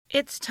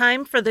It's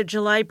time for the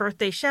July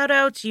birthday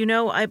shoutouts. You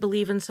know I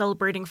believe in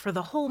celebrating for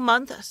the whole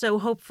month, so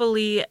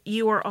hopefully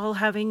you are all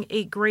having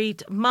a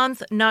great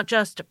month, not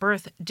just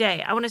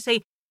birthday. I want to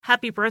say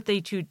happy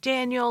birthday to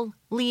Daniel,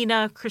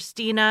 Lena,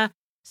 Christina,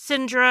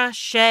 Sindra,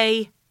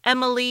 Shay,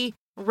 Emily,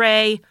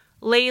 Ray,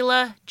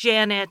 Layla,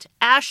 Janet,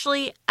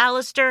 Ashley,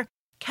 Alistair,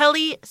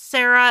 Kelly,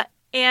 Sarah,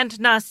 and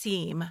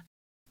Nasim.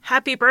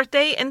 Happy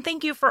birthday, and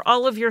thank you for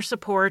all of your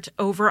support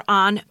over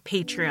on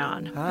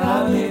Patreon.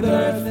 Happy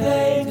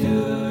birthday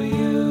to you.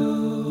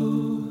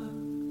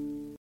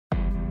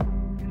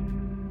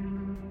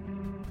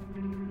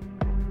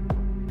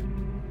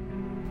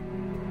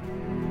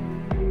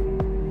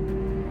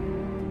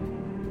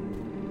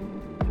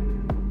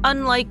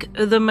 Unlike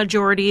the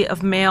majority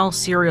of male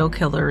serial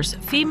killers,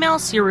 female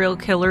serial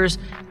killers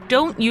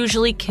don't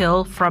usually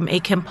kill from a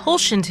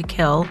compulsion to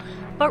kill,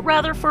 but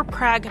rather for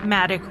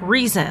pragmatic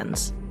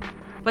reasons.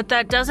 But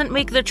that doesn't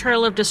make the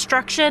trail of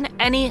destruction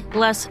any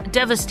less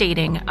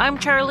devastating. I'm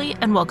Charlie,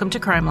 and welcome to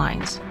Crime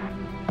Lines.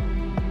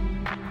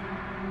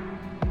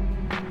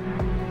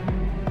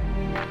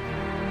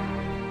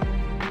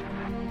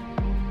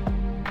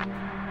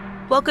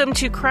 Welcome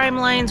to Crime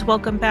Lines.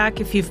 Welcome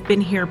back if you've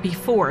been here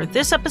before.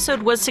 This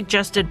episode was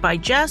suggested by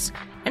Jess,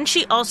 and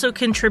she also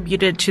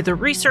contributed to the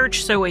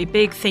research, so a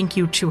big thank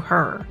you to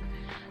her.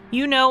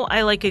 You know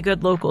I like a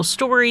good local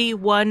story,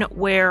 one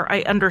where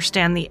I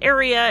understand the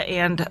area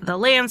and the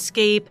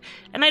landscape,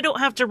 and I don't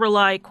have to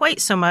rely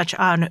quite so much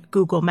on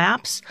Google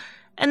Maps.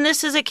 And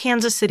this is a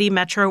Kansas City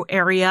metro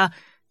area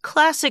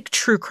classic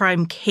true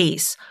crime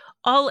case.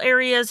 All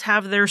areas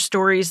have their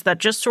stories that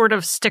just sort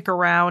of stick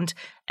around,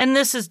 and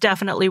this is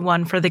definitely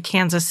one for the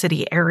Kansas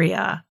City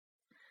area.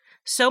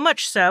 So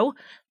much so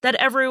that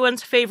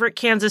everyone's favorite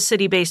Kansas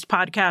City-based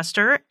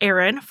podcaster,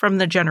 Aaron from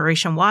the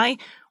Generation Y,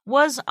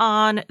 was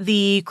on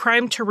the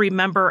Crime to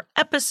Remember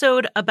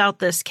episode about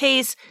this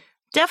case.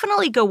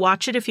 Definitely go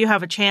watch it if you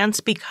have a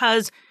chance,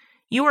 because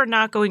you are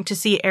not going to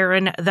see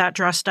Aaron that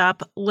dressed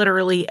up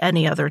literally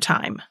any other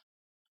time.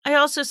 I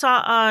also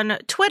saw on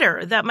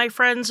Twitter that my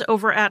friends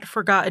over at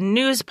Forgotten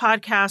News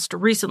podcast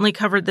recently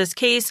covered this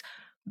case.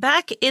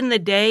 Back in the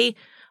day,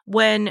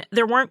 when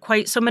there weren't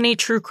quite so many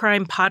true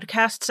crime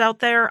podcasts out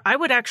there, I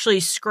would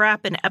actually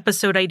scrap an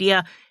episode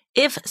idea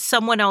if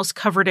someone else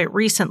covered it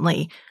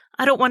recently.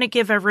 I don't want to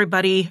give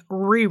everybody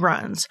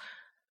reruns.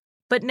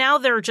 But now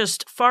there are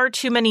just far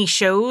too many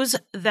shows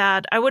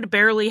that I would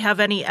barely have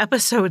any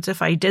episodes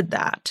if I did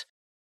that.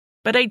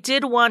 But I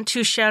did want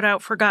to shout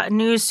out Forgotten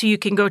News so you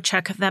can go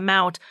check them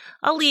out.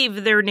 I'll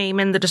leave their name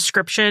in the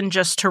description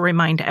just to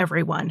remind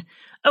everyone.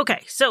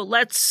 Okay, so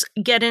let's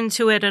get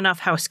into it. Enough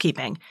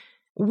housekeeping.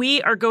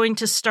 We are going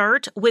to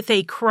start with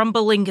a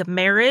crumbling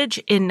marriage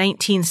in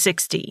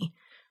 1960.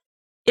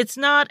 It's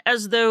not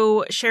as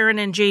though Sharon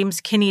and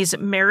James Kinney's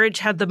marriage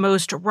had the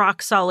most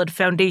rock-solid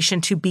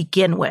foundation to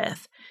begin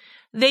with.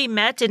 They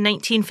met in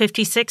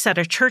 1956 at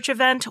a church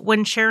event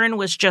when Sharon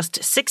was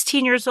just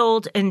 16 years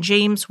old and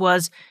James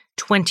was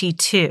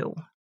 22.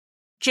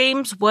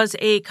 James was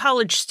a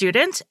college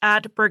student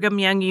at Brigham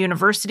Young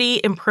University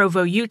in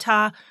Provo,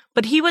 Utah,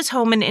 but he was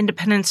home in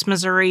Independence,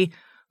 Missouri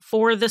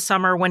for the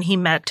summer when he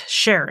met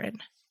Sharon.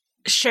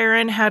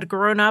 Sharon had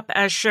grown up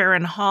as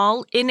Sharon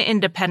Hall in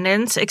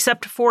Independence,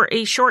 except for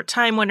a short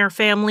time when her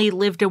family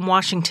lived in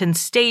Washington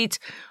State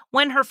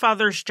when her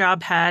father's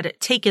job had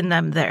taken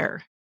them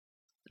there.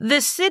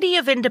 The city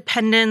of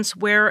Independence,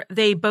 where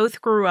they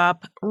both grew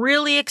up,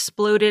 really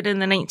exploded in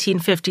the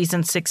 1950s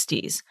and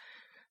 60s.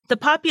 The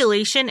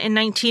population in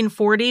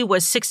 1940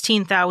 was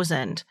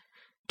 16,000.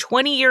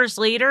 20 years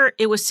later,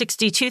 it was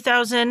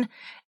 62,000.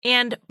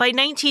 And by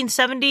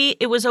 1970,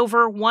 it was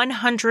over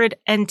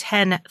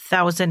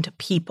 110,000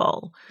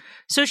 people.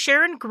 So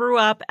Sharon grew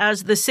up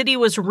as the city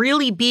was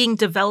really being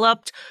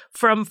developed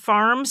from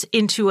farms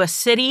into a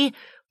city,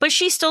 but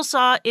she still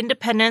saw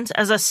Independence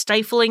as a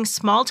stifling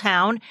small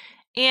town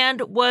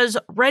and was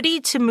ready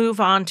to move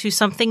on to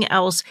something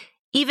else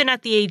even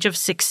at the age of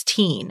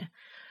 16.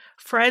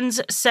 Friends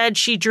said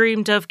she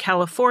dreamed of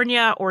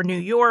California or New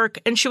York,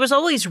 and she was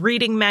always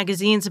reading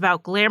magazines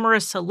about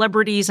glamorous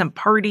celebrities and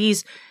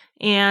parties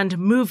and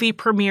movie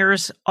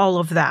premieres, all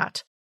of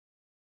that.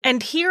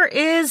 And here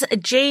is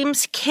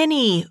James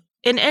Kinney,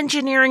 an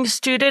engineering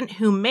student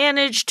who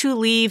managed to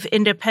leave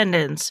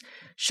Independence.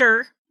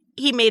 Sure,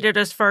 he made it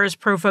as far as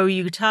Provo,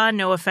 Utah,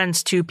 no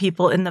offense to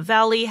people in the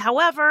valley.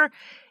 However,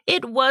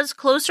 it was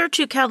closer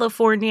to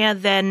California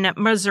than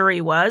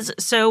Missouri was,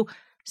 so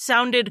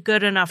sounded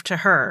good enough to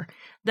her.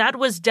 That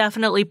was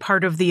definitely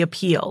part of the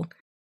appeal.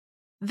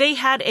 They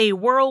had a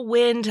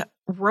whirlwind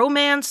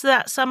romance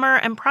that summer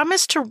and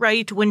promised to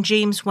write when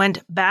James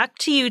went back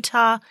to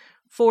Utah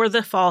for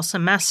the fall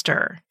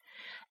semester.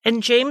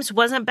 And James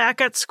wasn't back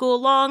at school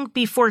long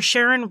before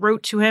Sharon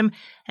wrote to him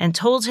and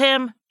told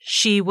him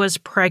she was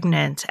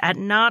pregnant at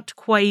not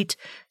quite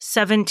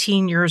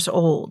 17 years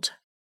old.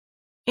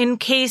 In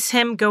case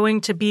him going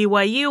to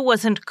BYU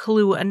wasn't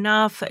clue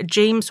enough,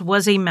 James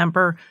was a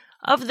member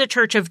of the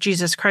Church of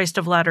Jesus Christ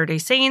of Latter-day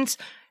Saints,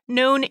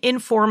 known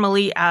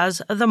informally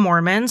as the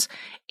Mormons,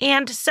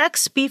 and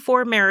sex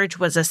before marriage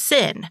was a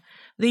sin.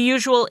 The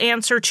usual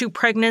answer to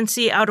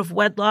pregnancy out of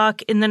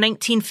wedlock in the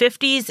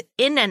 1950s,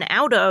 in and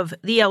out of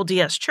the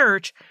LDS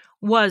Church,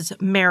 was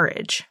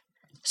marriage.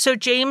 So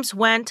James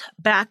went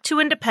back to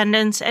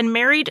Independence and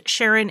married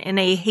Sharon in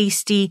a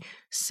hasty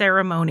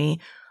ceremony.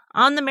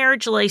 On the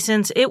marriage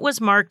license, it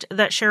was marked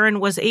that Sharon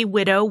was a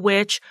widow,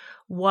 which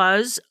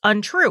was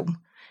untrue.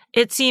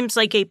 It seems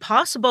like a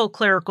possible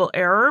clerical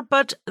error,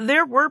 but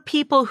there were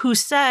people who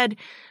said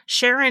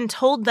Sharon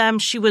told them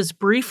she was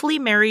briefly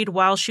married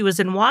while she was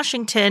in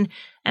Washington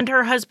and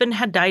her husband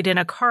had died in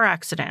a car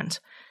accident.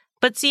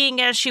 But seeing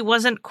as she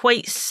wasn't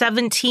quite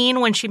 17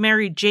 when she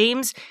married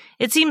James,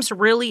 it seems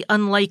really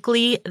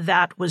unlikely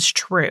that was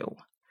true.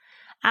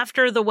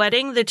 After the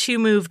wedding, the two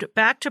moved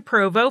back to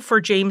Provo for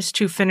James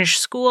to finish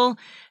school,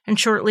 and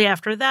shortly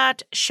after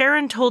that,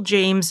 Sharon told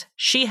James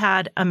she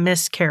had a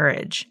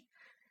miscarriage.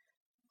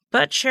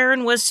 But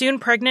Sharon was soon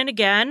pregnant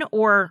again,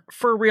 or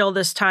for real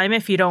this time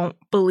if you don't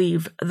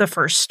believe the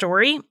first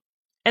story,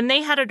 and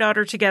they had a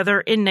daughter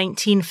together in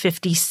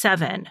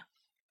 1957.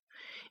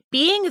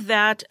 Being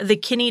that the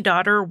Kinney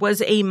daughter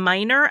was a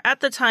minor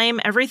at the time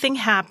everything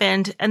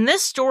happened, and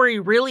this story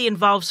really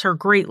involves her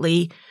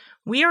greatly,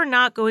 we are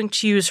not going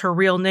to use her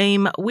real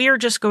name. We are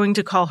just going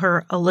to call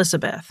her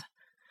Elizabeth.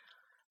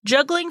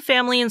 Juggling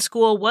family and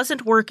school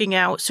wasn't working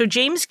out, so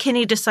James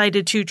Kinney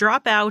decided to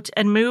drop out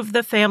and move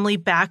the family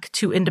back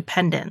to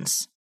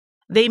Independence.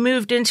 They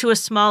moved into a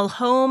small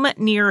home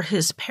near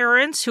his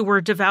parents, who were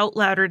devout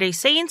Latter-day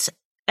Saints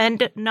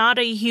and not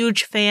a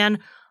huge fan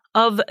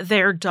of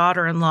their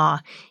daughter-in-law,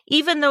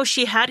 even though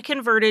she had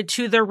converted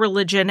to their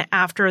religion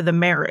after the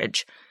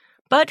marriage.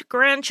 But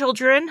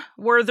grandchildren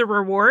were the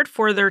reward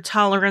for their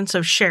tolerance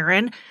of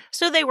Sharon,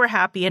 so they were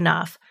happy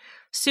enough.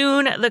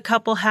 Soon, the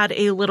couple had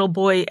a little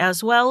boy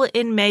as well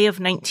in May of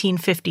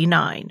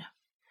 1959.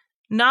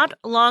 Not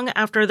long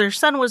after their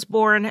son was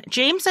born,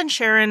 James and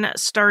Sharon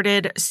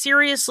started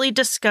seriously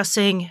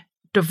discussing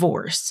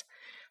divorce.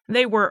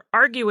 They were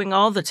arguing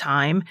all the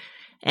time,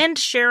 and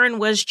Sharon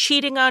was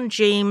cheating on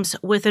James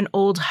with an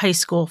old high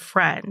school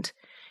friend.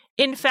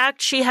 In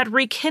fact, she had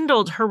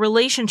rekindled her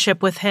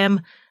relationship with him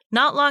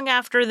not long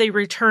after they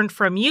returned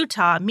from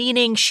Utah,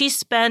 meaning she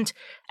spent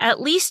at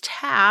least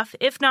half,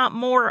 if not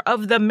more,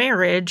 of the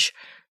marriage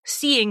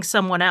seeing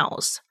someone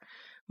else.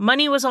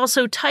 Money was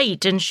also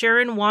tight, and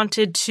Sharon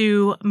wanted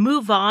to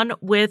move on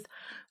with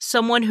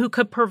someone who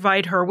could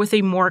provide her with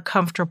a more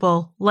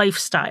comfortable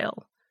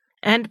lifestyle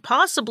and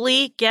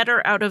possibly get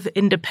her out of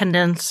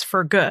Independence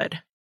for good.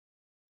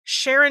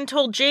 Sharon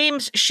told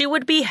James she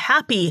would be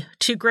happy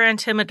to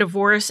grant him a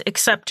divorce,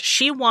 except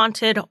she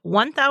wanted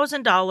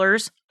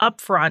 $1,000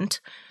 up front,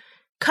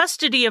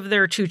 custody of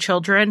their two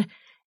children,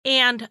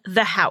 and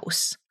the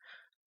house.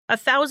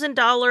 $1,000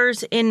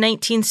 in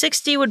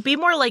 1960 would be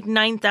more like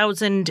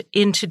 $9,000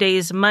 in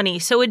today's money,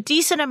 so a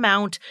decent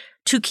amount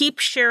to keep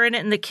Sharon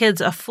and the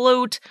kids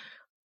afloat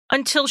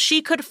until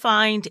she could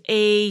find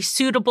a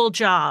suitable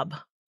job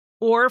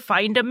or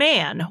find a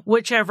man,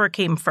 whichever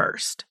came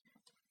first.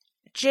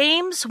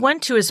 James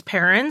went to his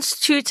parents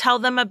to tell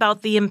them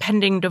about the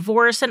impending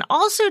divorce and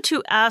also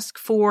to ask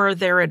for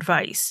their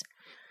advice.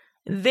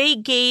 They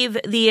gave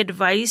the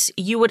advice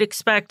you would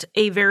expect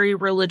a very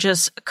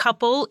religious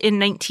couple in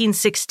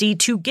 1960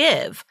 to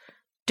give.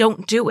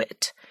 Don't do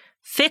it.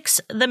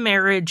 Fix the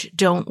marriage,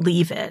 don't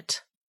leave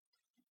it.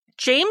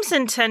 James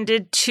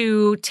intended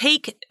to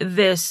take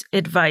this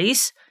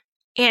advice,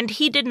 and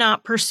he did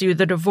not pursue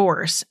the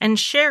divorce, and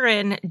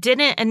Sharon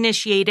didn't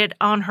initiate it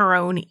on her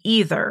own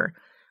either.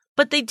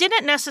 But they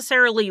didn't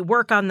necessarily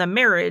work on the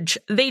marriage,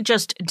 they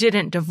just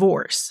didn't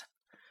divorce.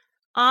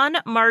 On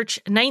March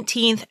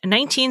 19th,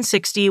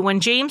 1960, when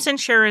James and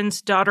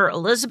Sharon's daughter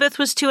Elizabeth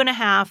was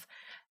 2.5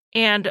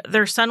 and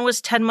their son was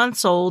 10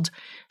 months old,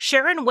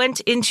 Sharon went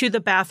into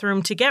the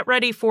bathroom to get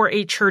ready for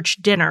a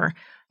church dinner.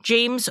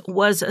 James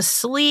was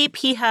asleep.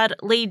 He had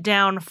laid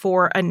down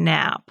for a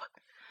nap.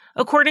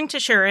 According to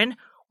Sharon,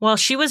 while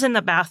she was in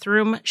the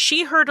bathroom,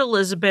 she heard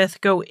Elizabeth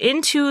go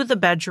into the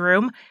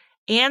bedroom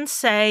and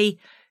say,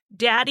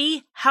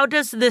 "Daddy, how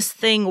does this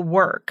thing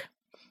work?"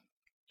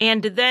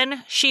 And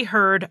then she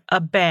heard a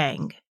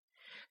bang.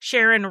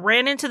 Sharon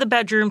ran into the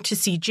bedroom to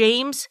see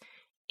James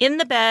in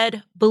the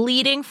bed,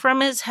 bleeding from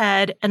his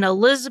head, and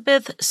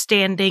Elizabeth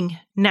standing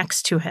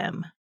next to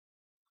him.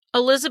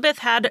 Elizabeth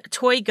had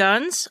toy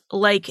guns,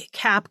 like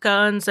cap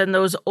guns and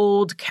those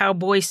old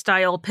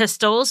cowboy-style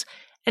pistols,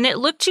 and it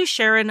looked to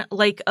Sharon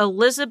like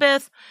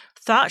Elizabeth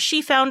thought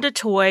she found a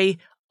toy,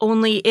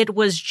 only it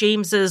was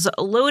James's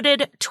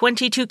loaded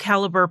 .22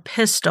 caliber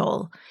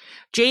pistol.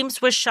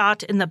 James was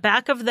shot in the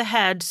back of the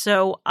head,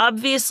 so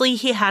obviously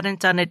he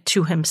hadn't done it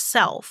to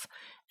himself,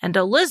 and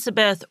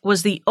Elizabeth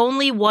was the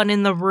only one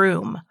in the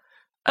room,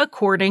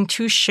 according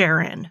to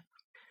Sharon.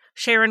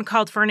 Sharon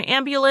called for an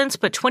ambulance,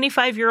 but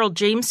 25-year-old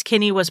James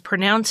Kinney was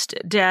pronounced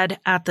dead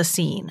at the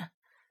scene.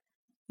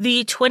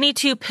 The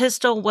 .22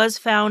 pistol was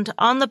found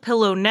on the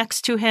pillow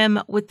next to him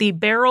with the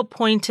barrel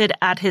pointed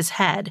at his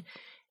head.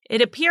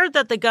 It appeared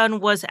that the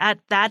gun was at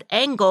that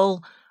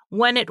angle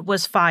when it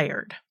was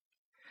fired.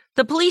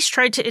 The police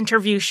tried to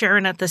interview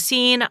Sharon at the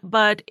scene,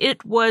 but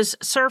it was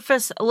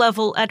surface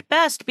level at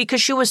best because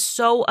she was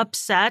so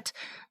upset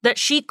that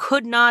she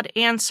could not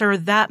answer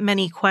that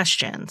many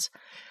questions.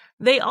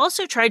 They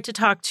also tried to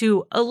talk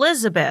to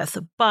Elizabeth,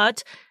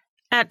 but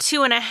at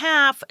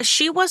 2.5,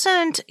 she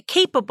wasn't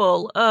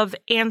capable of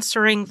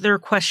answering their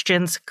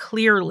questions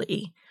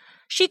clearly.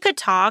 She could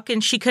talk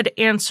and she could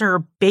answer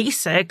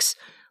basics,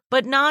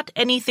 but not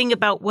anything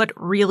about what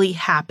really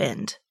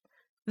happened.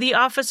 The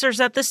officers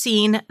at the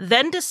scene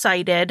then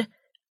decided,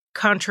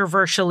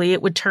 controversially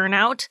it would turn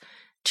out,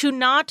 to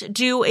not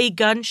do a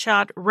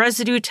gunshot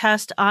residue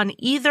test on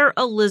either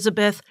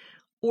Elizabeth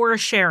or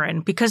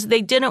Sharon because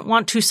they didn't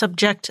want to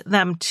subject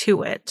them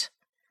to it.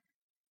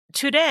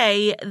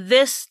 Today,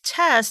 this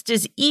test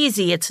is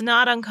easy. It's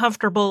not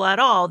uncomfortable at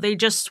all. They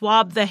just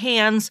swab the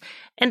hands,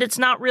 and it's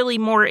not really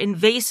more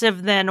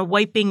invasive than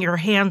wiping your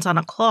hands on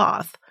a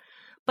cloth.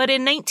 But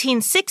in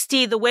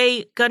 1960, the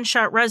way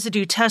gunshot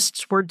residue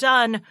tests were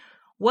done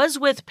was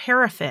with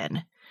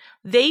paraffin.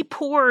 They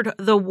poured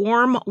the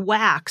warm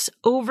wax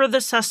over the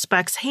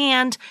suspect's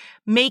hand,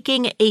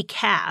 making a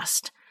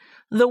cast.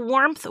 The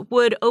warmth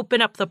would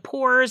open up the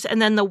pores,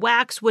 and then the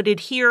wax would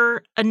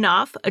adhere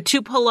enough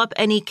to pull up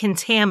any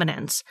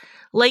contaminants,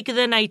 like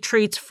the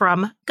nitrates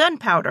from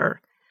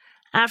gunpowder.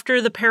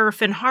 After the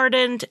paraffin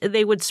hardened,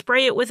 they would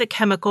spray it with a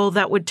chemical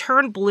that would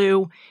turn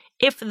blue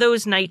if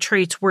those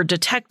nitrates were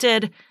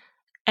detected,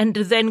 and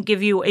then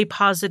give you a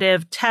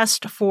positive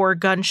test for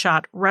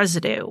gunshot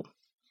residue.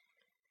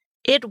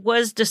 It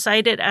was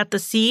decided at the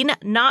scene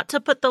not to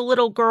put the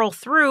little girl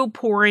through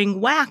pouring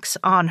wax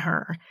on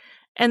her.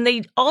 And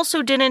they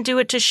also didn't do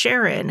it to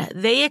Sharon.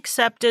 They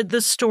accepted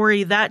the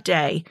story that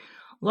day,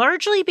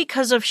 largely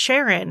because of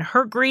Sharon.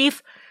 Her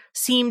grief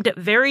seemed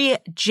very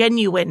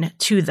genuine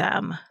to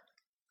them.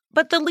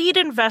 But the lead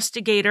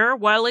investigator,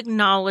 while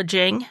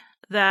acknowledging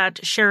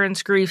that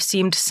Sharon's grief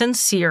seemed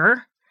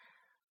sincere,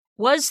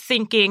 was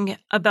thinking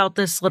about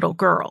this little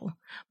girl,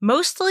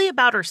 mostly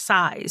about her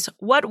size.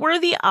 What were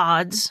the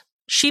odds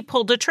she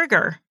pulled a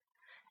trigger?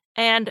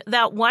 And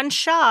that one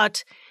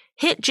shot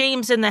hit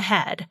James in the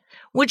head.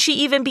 Would she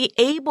even be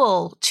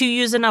able to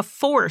use enough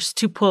force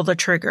to pull the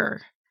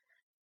trigger?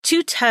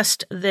 To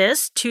test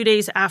this, 2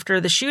 days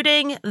after the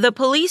shooting, the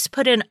police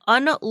put an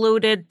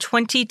unloaded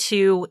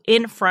 .22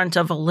 in front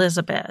of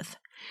Elizabeth.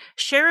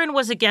 Sharon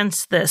was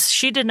against this.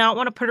 She did not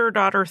want to put her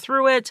daughter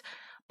through it,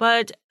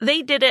 but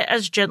they did it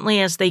as gently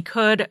as they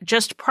could,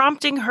 just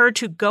prompting her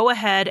to go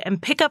ahead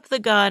and pick up the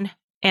gun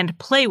and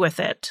play with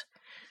it.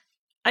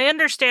 I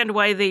understand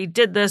why they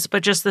did this,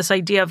 but just this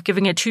idea of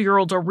giving a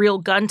 2-year-old a real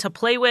gun to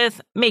play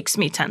with makes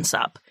me tense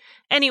up.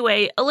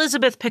 Anyway,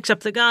 Elizabeth picks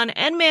up the gun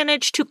and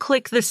managed to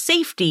click the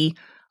safety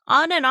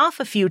on and off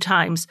a few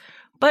times,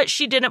 but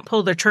she didn't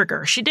pull the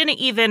trigger. She didn't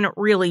even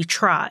really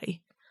try.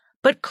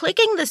 But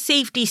clicking the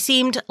safety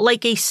seemed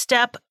like a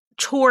step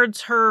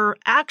towards her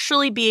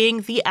actually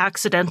being the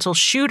accidental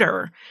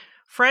shooter.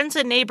 Friends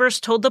and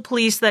neighbors told the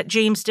police that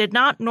James did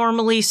not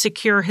normally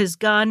secure his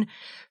gun,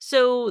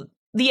 so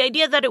the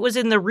idea that it was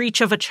in the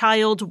reach of a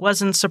child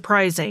wasn't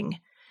surprising.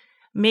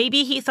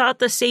 Maybe he thought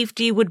the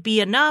safety would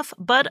be enough,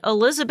 but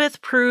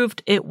Elizabeth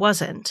proved it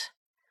wasn't.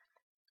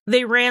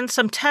 They ran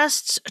some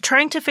tests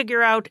trying to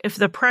figure out if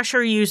the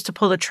pressure used to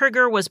pull the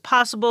trigger was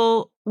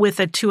possible with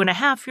a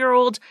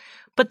 2.5-year-old,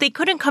 but they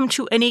couldn't come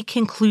to any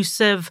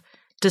conclusive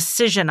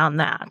decision on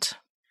that.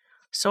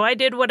 So I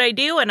did what I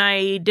do, and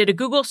I did a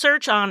Google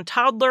search on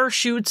toddler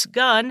shoots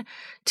gun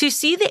to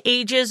see the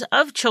ages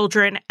of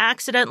children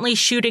accidentally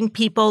shooting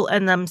people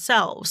and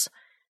themselves.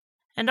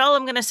 And all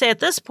I'm going to say at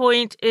this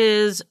point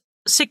is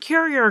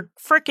secure your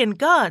frickin'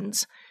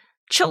 guns.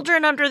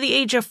 Children under the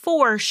age of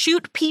 4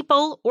 shoot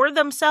people or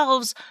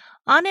themselves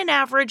on an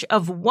average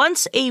of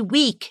once a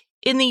week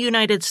in the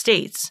United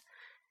States.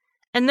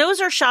 And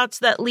those are shots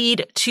that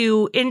lead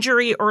to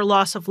injury or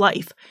loss of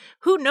life.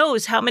 Who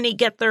knows how many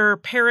get their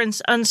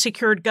parents'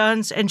 unsecured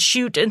guns and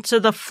shoot into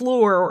the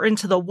floor or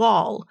into the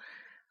wall.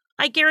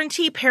 I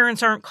guarantee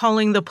parents aren't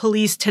calling the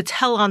police to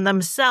tell on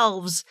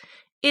themselves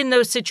in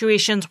those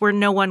situations where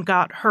no one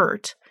got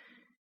hurt.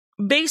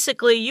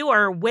 Basically, you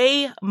are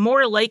way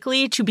more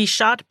likely to be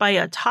shot by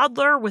a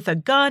toddler with a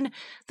gun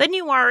than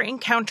you are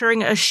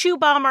encountering a shoe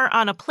bomber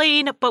on a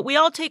plane, but we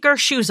all take our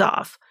shoes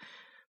off.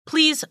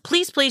 Please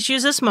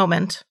use this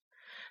moment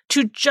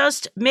to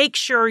just make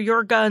sure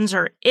your guns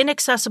are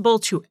inaccessible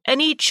to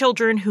any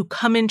children who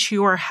come into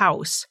your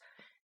house.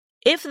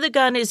 If the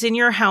gun is in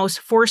your house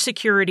for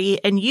security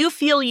and you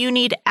feel you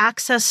need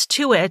access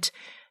to it,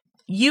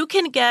 you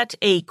can get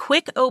a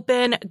quick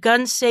open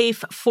gun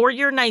safe for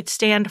your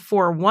nightstand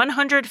for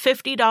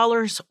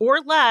 $150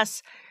 or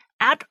less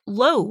at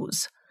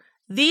Lowe's.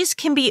 These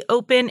can be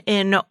open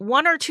in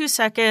 1 or 2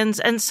 seconds,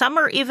 and some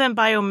are even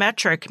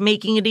biometric,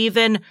 making it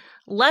even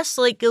less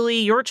likely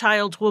your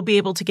child will be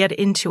able to get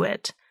into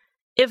it.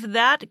 If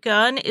that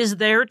gun is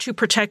there to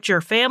protect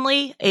your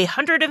family,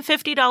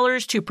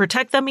 $150 to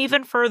protect them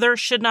even further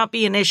should not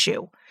be an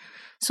issue.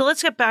 So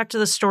let's get back to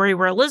the story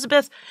where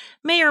Elizabeth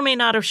may or may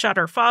not have shot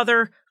her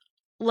father,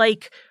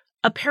 like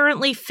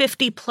apparently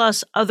 50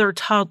 plus other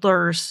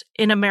toddlers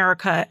in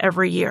America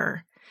every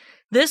year.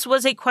 This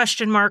was a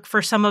question mark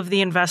for some of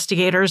the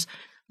investigators,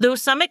 though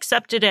some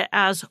accepted it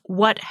as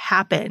what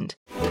happened.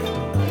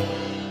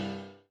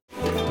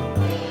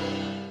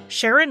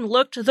 Sharon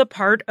looked the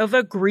part of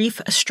a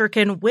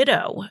grief-stricken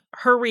widow.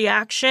 Her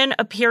reaction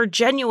appeared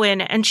genuine,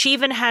 and she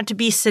even had to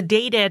be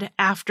sedated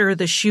after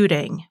the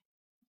shooting.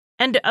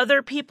 And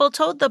other people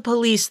told the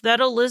police that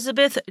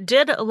Elizabeth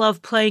did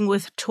love playing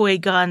with toy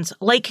guns,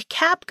 like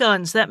cap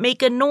guns that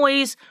make a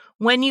noise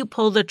when you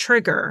pull the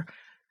trigger.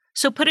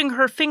 So putting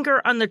her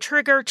finger on the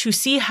trigger to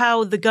see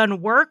how the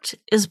gun worked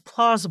is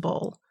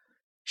plausible.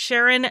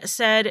 Sharon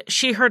said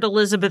she heard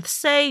Elizabeth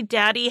say,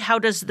 "Daddy, how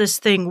does this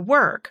thing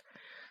work?"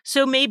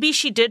 So maybe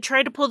she did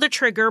try to pull the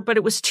trigger, but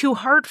it was too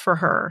hard for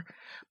her.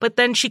 But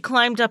then she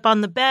climbed up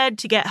on the bed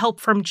to get help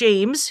from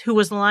James, who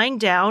was lying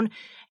down,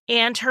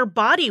 and her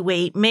body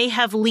weight may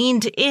have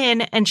leaned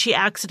in and she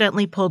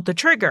accidentally pulled the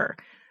trigger.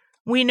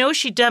 We know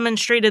she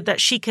demonstrated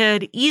that she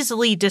could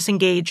easily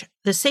disengage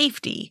the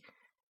safety.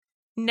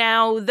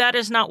 Now, that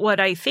is not what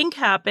I think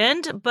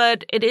happened,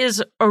 but it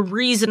is a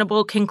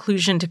reasonable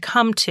conclusion to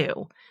come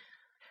to.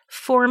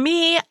 For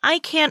me, I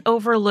can't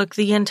overlook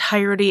the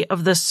entirety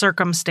of the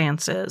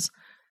circumstances.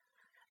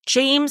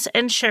 James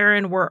and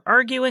Sharon were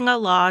arguing a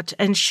lot,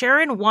 and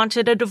Sharon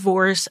wanted a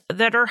divorce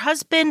that her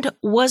husband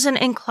wasn't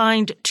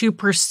inclined to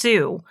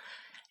pursue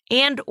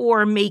and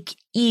or make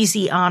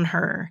easy on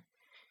her.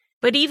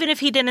 But even if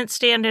he didn't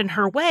stand in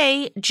her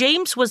way,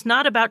 James was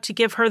not about to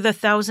give her the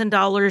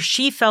 $1,000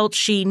 she felt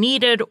she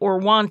needed or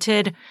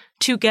wanted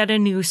to get a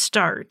new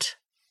start.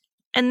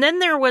 And then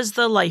there was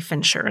the life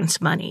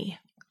insurance money.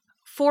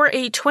 For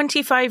a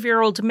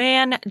 25-year-old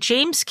man,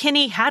 James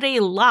Kinney had a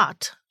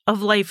lot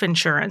of life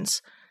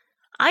insurance.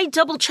 I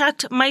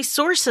double-checked my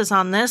sources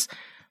on this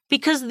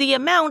because the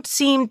amount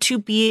seemed to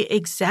be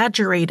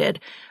exaggerated,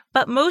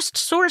 but most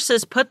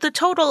sources put the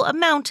total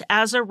amount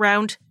as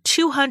around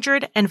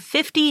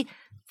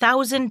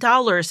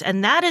 $250,000,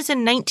 and that is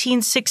in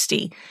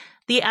 1960.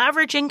 The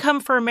average income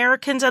for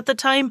Americans at the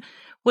time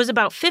was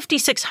about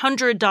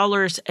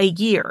 $5,600 a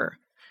year.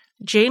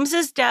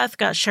 James's death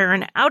got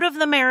Sharon out of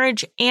the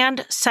marriage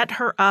and set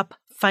her up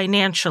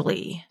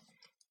financially.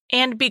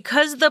 And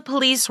because the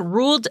police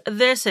ruled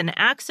this an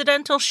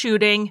accidental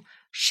shooting,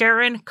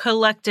 Sharon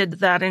collected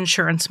that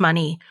insurance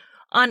money.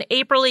 On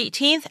April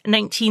 18th,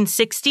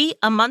 1960,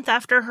 a month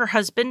after her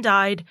husband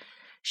died,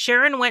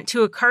 Sharon went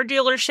to a car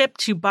dealership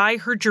to buy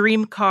her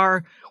dream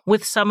car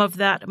with some of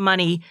that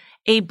money,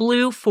 a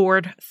blue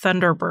Ford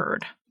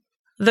Thunderbird.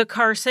 The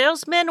car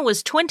salesman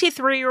was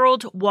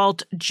 23-year-old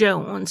Walt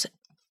Jones.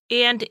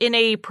 And in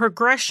a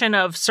progression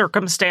of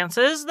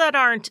circumstances that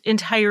aren't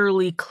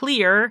entirely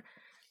clear,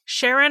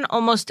 Sharon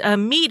almost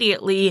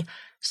immediately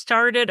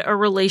started a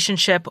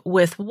relationship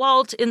with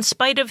Walt in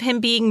spite of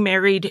him being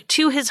married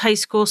to his high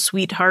school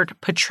sweetheart,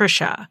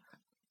 Patricia.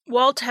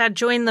 Walt had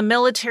joined the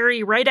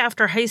military right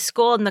after high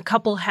school, and the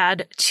couple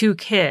had 2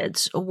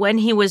 kids. When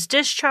he was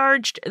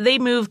discharged, they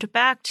moved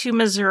back to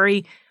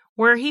Missouri,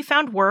 where he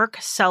found work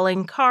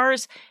selling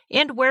cars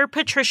and where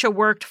Patricia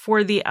worked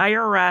for the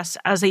IRS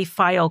as a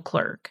file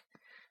clerk.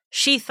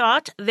 She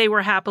thought they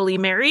were happily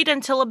married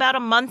until about a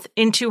month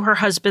into her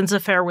husband's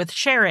affair with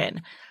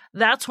Sharon.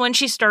 That's when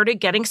she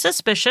started getting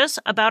suspicious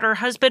about her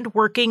husband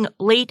working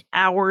late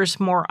hours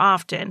more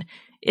often.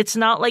 It's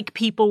not like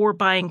people were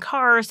buying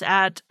cars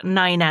at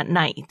 9 at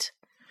night.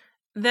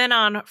 Then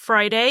on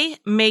Friday,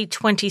 May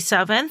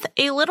 27th,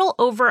 a little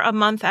over a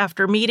month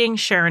after meeting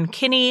Sharon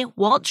Kinney,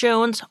 Walt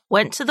Jones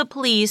went to the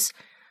police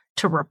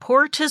to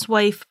report his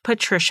wife,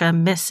 Patricia,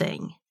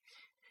 missing.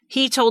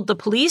 He told the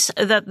police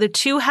that the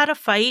two had a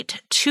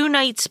fight 2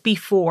 nights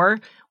before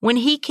when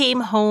he came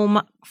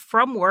home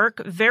from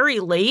work very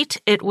late.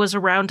 It was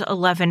around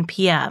 11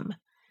 p.m.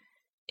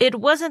 It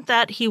wasn't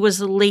that he was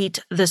late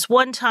this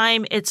one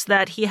time, it's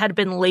that he had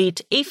been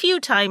late a few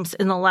times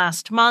in the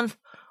last month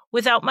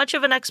without much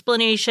of an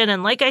explanation,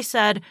 and like I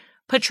said,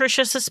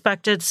 Patricia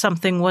suspected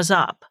something was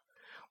up.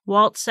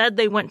 Walt said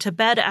they went to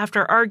bed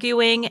after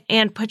arguing,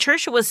 and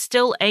Patricia was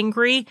still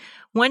angry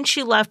when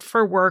she left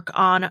for work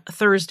on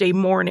Thursday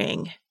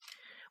morning.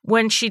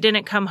 When she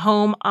didn't come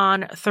home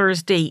on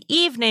Thursday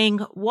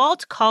evening,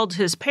 Walt called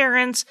his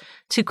parents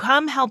to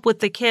come help with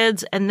the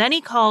kids, and then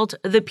he called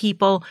the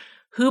people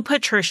who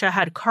Patricia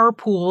had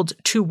carpooled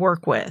to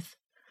work with.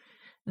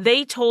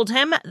 They told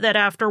him that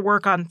after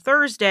work on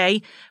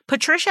Thursday,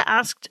 Patricia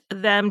asked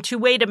them to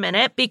wait a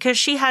minute because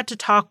she had to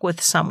talk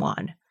with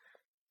someone.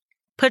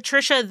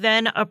 Patricia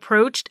then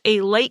approached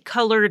a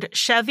light-colored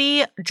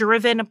Chevy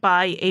driven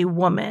by a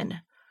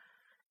woman.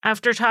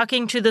 After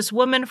talking to this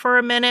woman for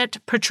a minute,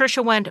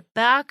 Patricia went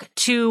back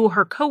to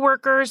her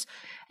coworkers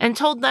and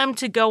told them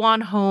to go on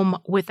home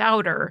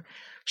without her.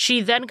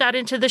 She then got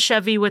into the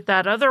Chevy with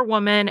that other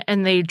woman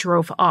and they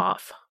drove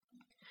off.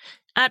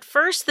 At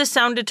first, this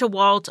sounded to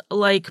Walt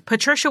like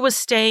Patricia was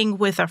staying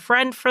with a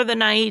friend for the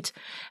night,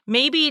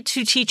 maybe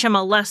to teach him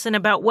a lesson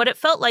about what it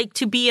felt like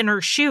to be in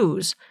her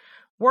shoes.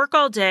 work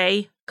all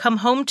day, come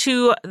home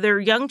to their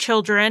young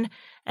children,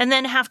 and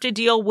then have to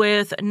deal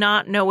with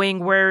not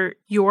knowing where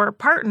your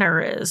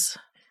partner is.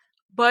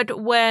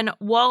 But when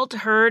Walt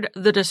heard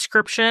the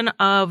description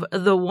of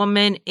the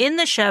woman in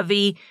the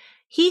Chevy,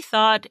 he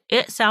thought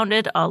it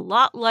sounded a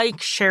lot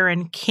like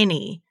Sharon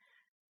Kinney.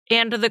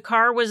 And the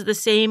car was the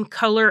same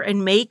color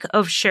and make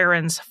of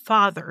Sharon's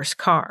father's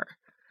car.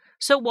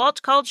 So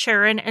Walt called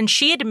Sharon, and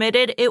she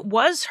admitted it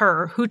was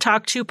her who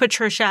talked to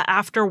Patricia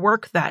after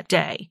work that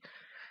day.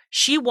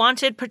 She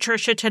wanted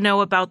Patricia to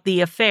know about the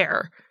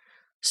affair.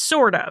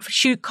 Sort of.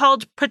 She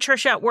called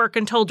Patricia at work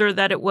and told her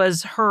that it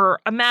was her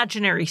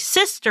imaginary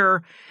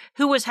sister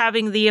who was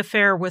having the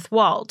affair with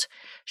Walt.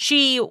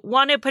 She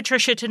wanted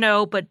Patricia to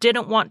know, but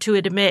didn't want to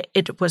admit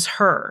it was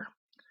her.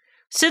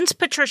 Since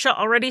Patricia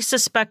already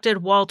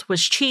suspected Walt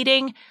was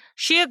cheating,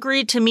 she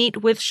agreed to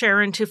meet with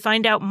Sharon to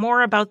find out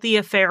more about the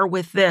affair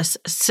with this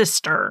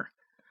sister.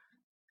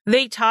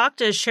 They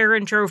talked as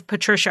Sharon drove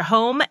Patricia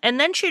home, and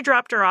then she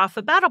dropped her off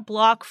about a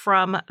block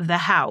from the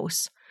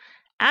house.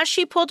 As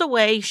she pulled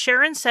away,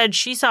 Sharon said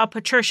she saw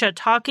Patricia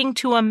talking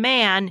to a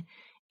man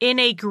in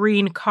a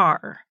green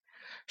car.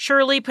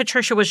 Surely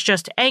Patricia was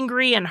just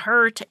angry and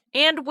hurt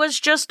and was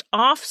just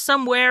off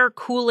somewhere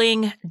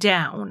cooling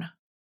down.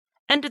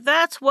 And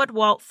that's what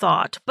Walt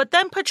thought. But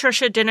then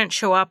Patricia didn't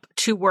show up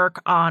to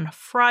work on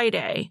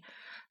Friday.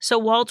 So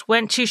Walt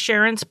went to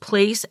Sharon's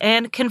place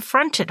and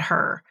confronted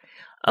her.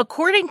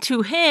 According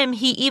to him,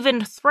 he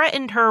even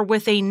threatened her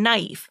with a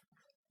knife,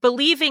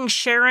 believing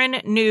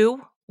Sharon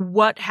knew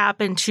what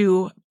happened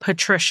to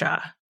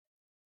Patricia.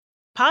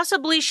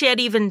 Possibly she had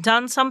even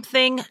done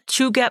something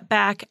to get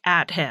back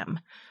at him,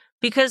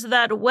 because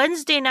that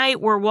Wednesday night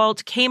where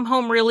Walt came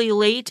home really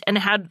late and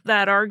had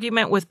that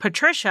argument with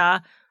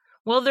Patricia,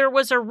 well, there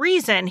was a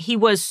reason he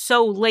was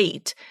so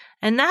late,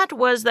 and that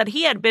was that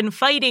he had been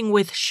fighting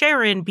with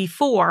Sharon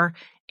before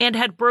and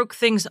had broke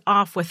things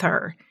off with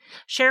her.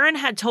 Sharon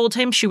had told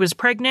him she was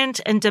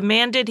pregnant and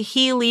demanded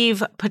he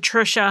leave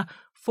Patricia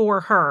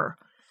for her.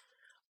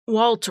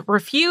 Walt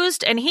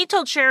refused, and he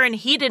told Sharon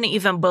he didn't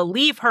even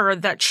believe her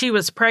that she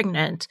was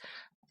pregnant.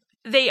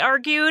 They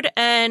argued,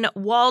 and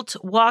Walt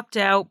walked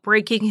out,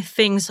 breaking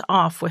things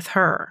off with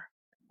her.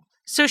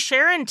 So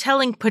Sharon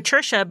telling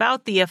Patricia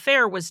about the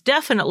affair was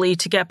definitely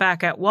to get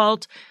back at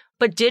Walt,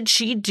 but did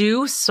she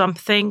do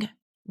something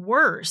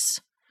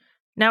worse?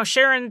 Now,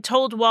 Sharon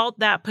told Walt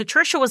that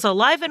Patricia was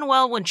alive and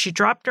well when she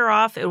dropped her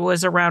off. It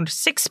was around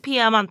 6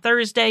 p.m. on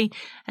Thursday,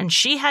 and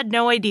she had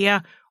no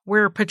idea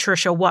where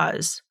Patricia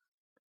was.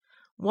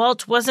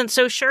 Walt wasn't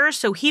so sure,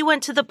 so he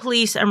went to the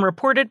police and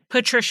reported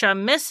Patricia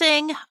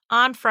missing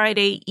on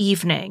Friday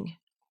evening.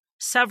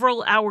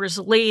 Several hours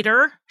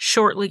later,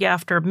 shortly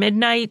after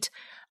midnight,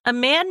 a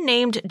man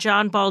named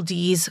John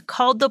Baldiz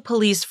called the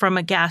police from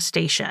a gas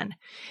station.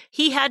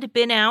 He had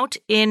been out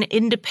in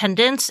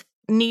Independence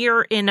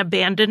near an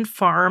abandoned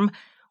farm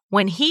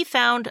when he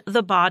found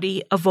the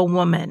body of a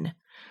woman.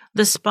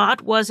 The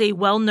spot was a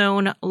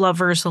well-known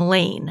lover's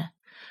lane.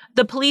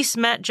 The police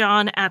met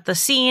John at the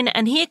scene,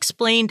 and he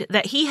explained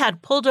that he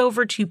had pulled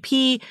over to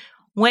pee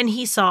when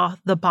he saw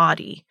the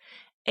body.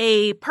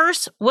 A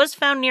purse was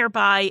found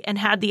nearby and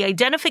had the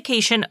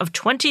identification of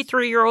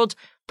 23-year-old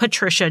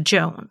Patricia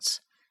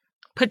Jones.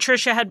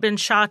 Patricia had been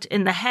shot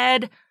in the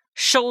head,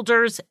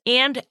 shoulders,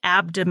 and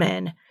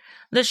abdomen.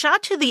 The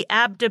shot to the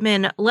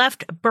abdomen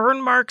left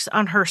burn marks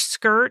on her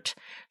skirt,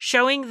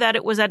 showing that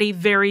it was at a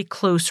very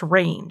close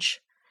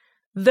range.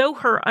 Though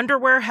her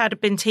underwear had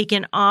been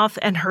taken off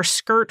and her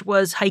skirt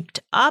was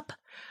hiked up,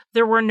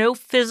 there were no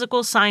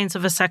physical signs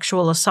of a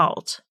sexual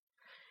assault.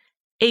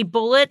 A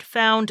bullet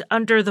found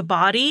under the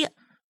body,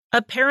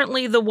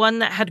 apparently the one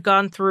that had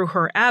gone through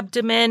her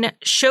abdomen,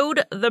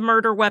 showed the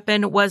murder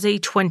weapon was a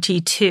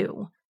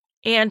 .22.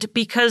 And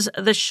because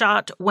the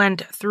shot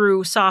went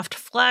through soft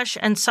flesh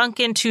and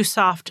sunk into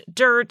soft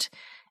dirt,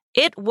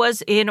 it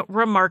was in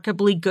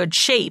remarkably good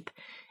shape.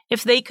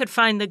 If they could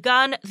find the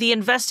gun, the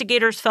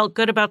investigators felt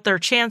good about their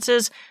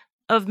chances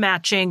of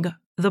matching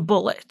the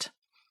bullet.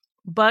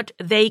 But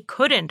they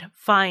couldn't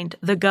find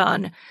the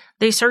gun.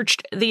 They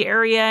searched the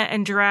area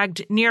and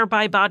dragged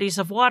nearby bodies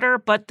of water,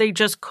 but they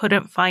just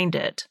couldn't find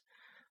it.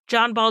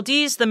 John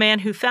Baldiz, the man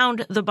who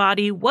found the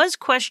body, was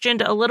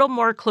questioned a little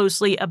more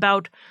closely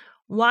about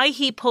why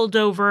he pulled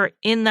over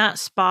in that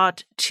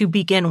spot to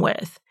begin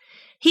with.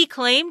 He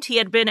claimed he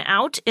had been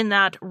out in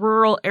that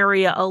rural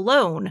area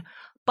alone,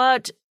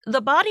 but the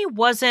body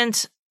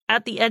wasn't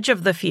at the edge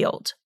of the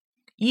field.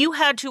 You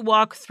had to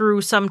walk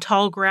through some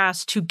tall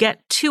grass to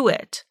get to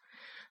it.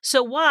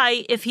 So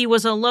why, if he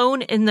was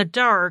alone in the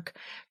dark,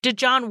 did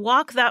John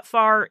walk that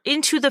far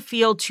into the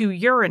field to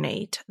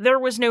urinate? There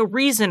was no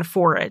reason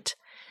for it.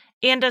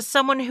 And as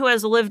someone who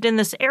has lived in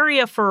this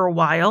area for a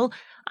while,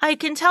 I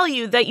can tell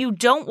you that you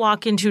don't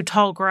walk into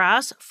tall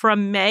grass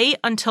from May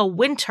until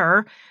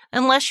winter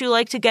unless you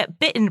like to get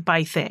bitten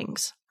by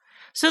things.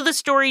 So the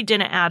story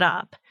didn't add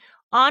up.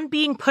 On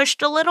being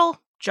pushed a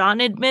little,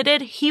 John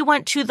admitted he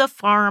went to the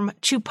farm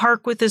to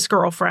park with his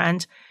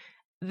girlfriend.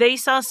 They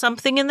saw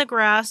something in the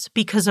grass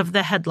because of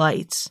the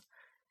headlights.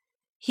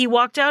 He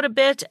walked out a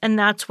bit, and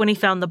that's when he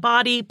found the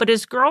body, but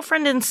his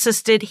girlfriend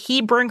insisted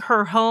he bring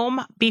her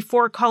home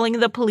before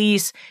calling the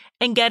police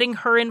and getting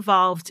her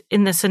involved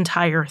in this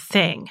entire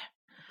thing.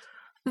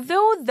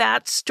 Though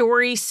that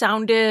story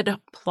sounded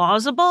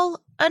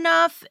plausible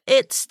enough,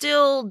 it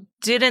still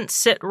didn't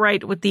sit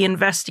right with the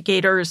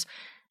investigators.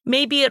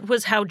 Maybe it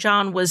was how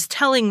John was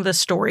telling the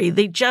story.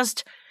 They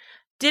just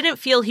didn't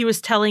feel he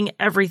was telling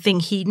everything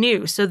he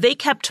knew, so they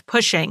kept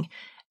pushing.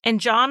 And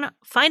John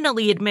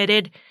finally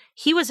admitted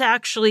he was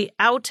actually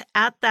out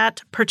at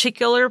that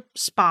particular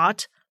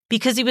spot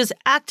because he was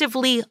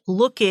actively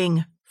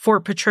looking for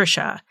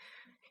Patricia.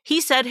 He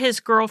said his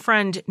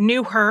girlfriend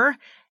knew her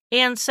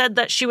and said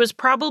that she was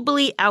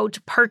probably out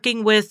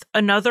parking with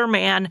another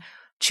man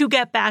to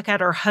get back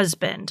at her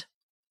husband.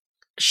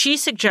 She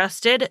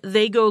suggested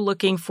they go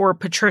looking for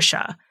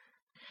Patricia.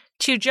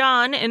 To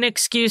John, an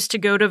excuse to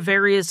go to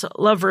various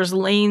lovers'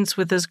 lanes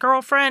with his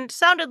girlfriend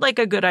sounded like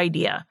a good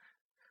idea.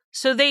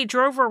 So they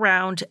drove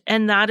around,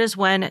 and that is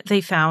when they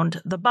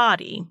found the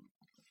body.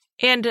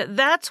 And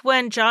that's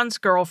when John's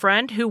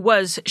girlfriend, who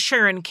was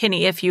Sharon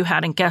Kinney, if you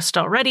hadn't guessed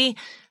already,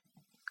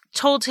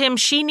 told him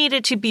she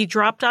needed to be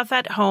dropped off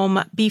at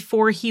home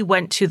before he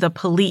went to the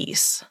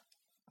police.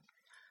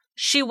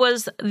 She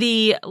was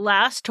the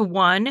last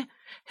one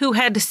who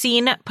had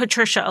seen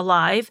Patricia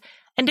alive,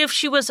 and if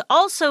she was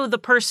also the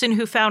person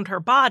who found her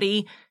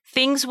body,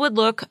 things would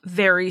look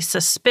very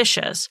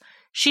suspicious.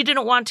 She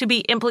didn't want to be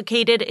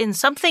implicated in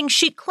something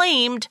she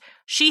claimed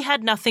she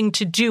had nothing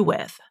to do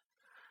with.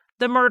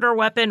 The murder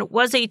weapon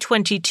was a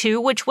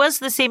 .22, which was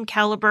the same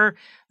caliber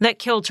that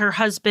killed her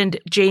husband,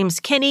 James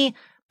Kinney,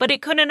 but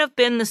it couldn't have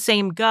been the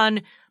same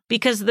gun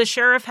because the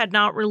sheriff had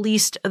not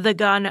released the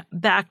gun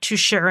back to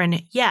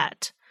Sharon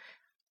yet.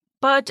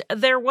 But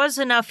there was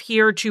enough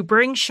here to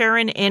bring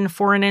Sharon in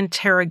for an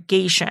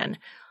interrogation.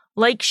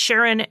 Like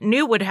Sharon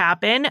knew would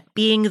happen,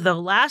 being the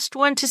last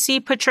one to see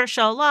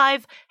Patricia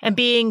alive and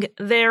being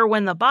there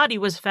when the body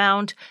was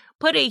found,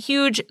 put a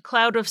huge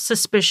cloud of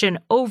suspicion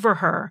over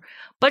her.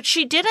 But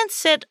she didn't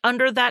sit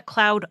under that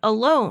cloud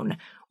alone.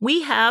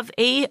 We have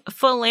a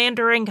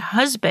philandering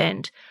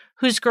husband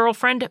whose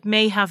girlfriend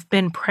may have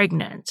been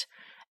pregnant.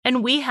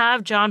 And we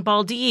have John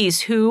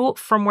Baldies, who,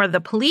 from where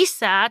the police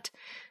sat,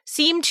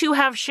 seemed to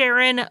have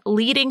Sharon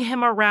leading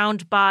him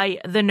around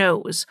by the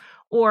nose,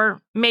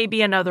 or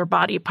maybe another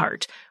body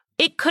part.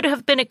 It could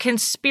have been a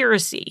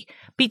conspiracy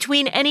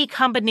between any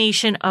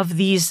combination of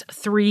these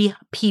three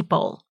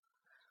people.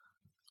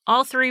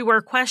 All three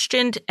were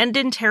questioned and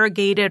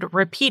interrogated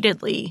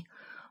repeatedly.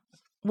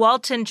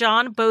 Walt and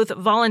John both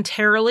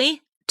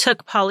voluntarily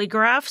took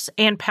polygraphs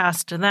and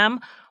passed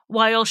them,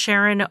 while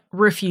Sharon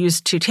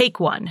refused to take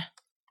one.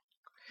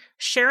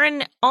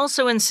 Sharon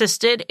also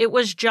insisted it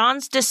was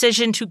John's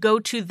decision to go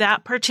to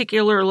that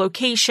particular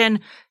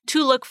location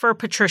to look for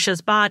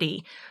Patricia's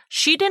body.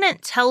 She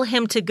didn't tell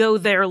him to go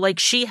there like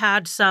she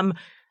had some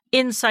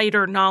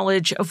insider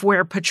knowledge of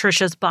where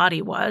Patricia's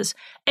body was,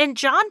 and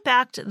John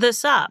backed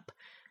this up.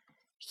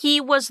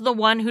 He was the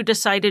one who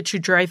decided to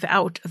drive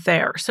out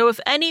there. So if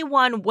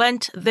anyone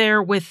went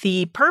there with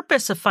the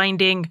purpose of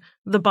finding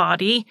the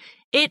body,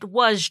 it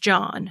was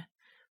John.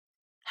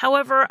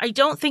 However, I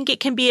don't think it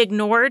can be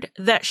ignored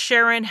that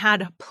Sharon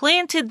had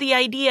planted the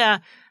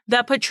idea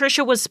that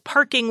Patricia was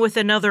parking with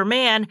another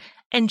man,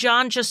 and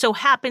John just so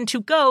happened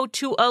to go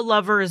to a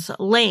lover's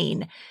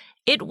lane.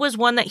 It was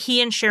one that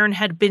he and Sharon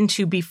had been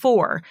to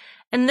before.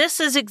 And this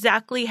is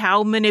exactly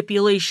how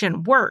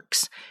manipulation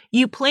works.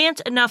 You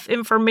plant enough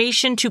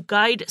information to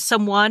guide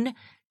someone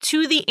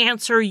to the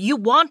answer you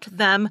want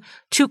them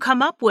to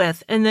come up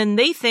with, and then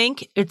they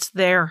think it's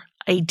their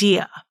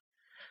idea.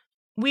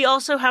 We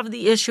also have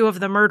the issue of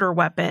the murder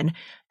weapon.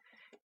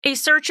 A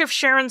search of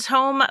Sharon's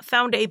home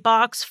found a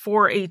box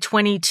for a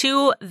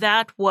 .22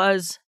 that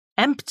was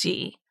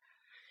empty.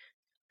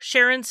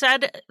 Sharon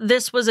said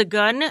this was a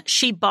gun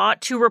she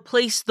bought to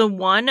replace the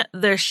one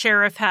the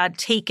sheriff had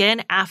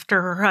taken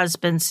after her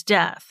husband's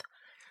death.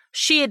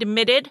 She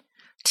admitted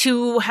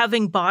to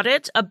having bought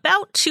it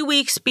about 2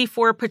 weeks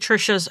before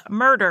Patricia's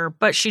murder,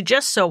 but she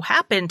just so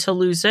happened to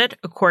lose it,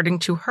 according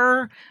to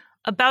her,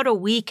 about a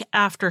week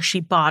after she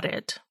bought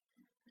it.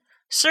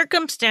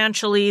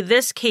 Circumstantially,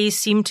 this case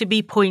seemed to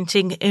be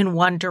pointing in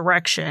one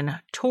direction,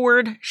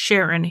 toward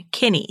Sharon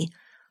Kinney.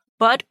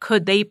 But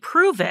could they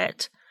prove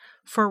it?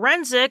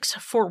 Forensics,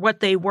 for what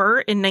they were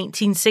in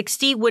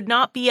 1960, would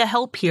not be a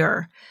help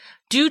here.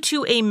 Due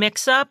to a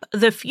mix-up,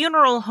 the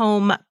funeral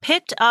home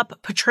picked up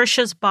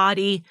Patricia's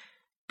body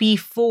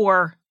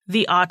before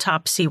the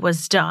autopsy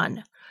was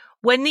done.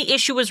 When the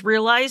issue was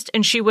realized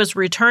and she was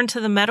returned to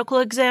the medical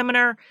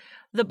examiner,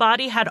 the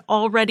body had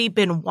already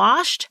been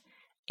washed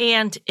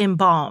and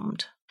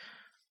embalmed.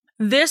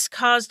 This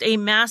caused a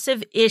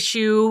massive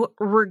issue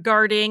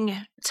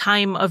regarding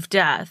time of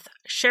death.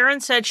 Sharon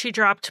said she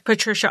dropped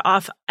Patricia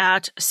off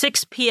at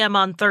 6 p.m.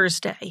 on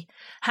Thursday.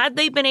 Had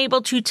they been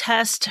able to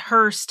test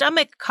her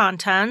stomach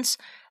contents,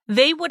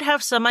 they would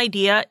have some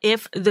idea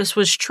if this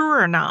was true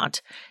or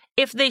not.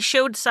 If they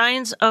showed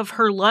signs of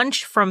her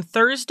lunch from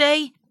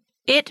Thursday,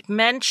 It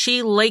meant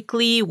she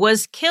likely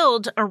was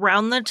killed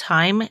around the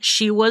time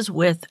she was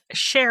with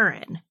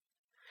Sharon.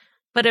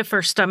 But if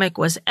her stomach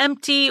was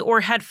empty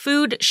or had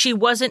food she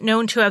wasn't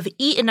known to have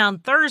eaten on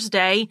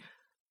Thursday,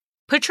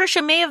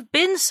 Patricia may have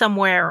been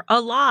somewhere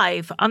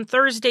alive on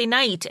Thursday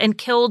night and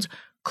killed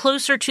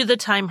closer to the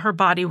time her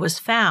body was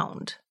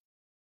found.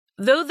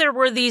 Though there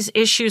were these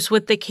issues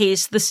with the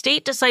case, the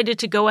state decided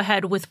to go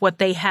ahead with what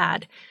they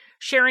had.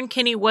 Sharon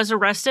Kinney was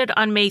arrested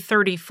on May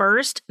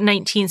 31st,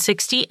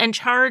 1960, and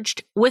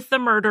charged with the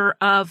murder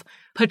of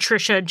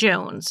Patricia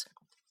Jones.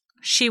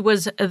 She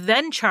was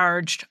then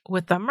charged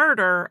with the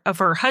murder of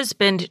her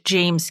husband,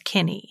 James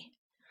Kinney.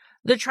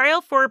 The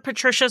trial for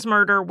Patricia's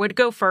murder would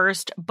go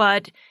first,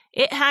 but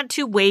it had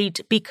to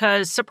wait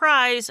because,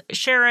 surprise,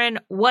 Sharon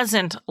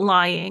wasn't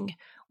lying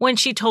when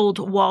she told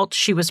Walt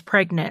she was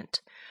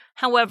pregnant.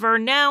 However,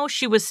 now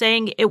she was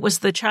saying it was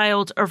the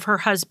child of her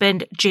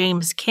husband,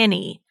 James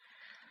Kinney.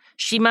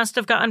 She must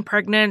have gotten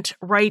pregnant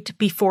right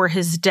before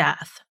his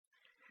death.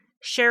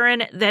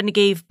 Sharon then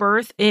gave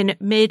birth in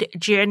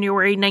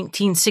mid-January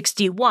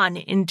 1961.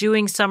 In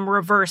doing some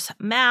reverse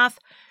math,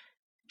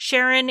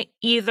 Sharon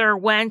either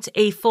went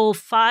a full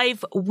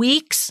 5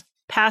 weeks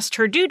past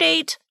her due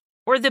date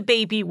or the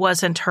baby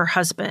wasn't her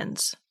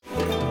husband's.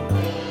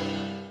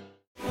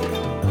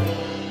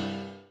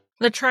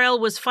 The trial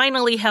was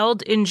finally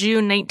held in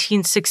June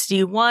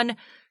 1961,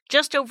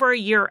 just over a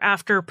year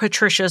after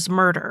Patricia's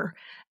murder.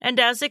 And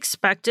as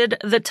expected,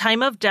 the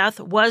time of death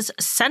was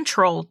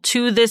central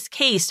to this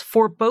case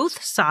for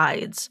both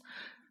sides.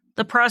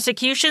 The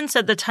prosecution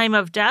said the time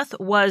of death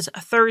was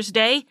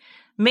Thursday,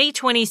 May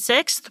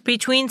 26th,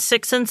 between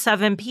 6 and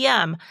 7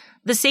 p.m.,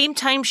 the same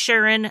time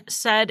Sharon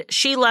said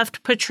she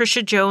left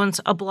Patricia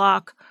Jones a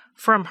block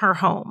from her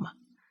home.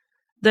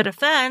 The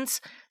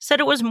defense said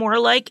it was more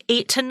like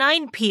 8 to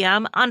 9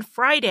 p.m. on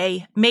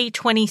Friday, May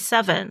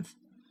 27th.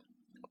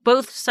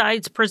 Both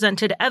sides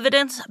presented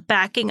evidence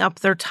backing up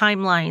their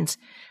timelines,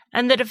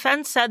 and the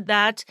defense said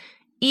that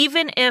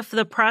even if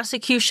the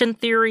prosecution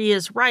theory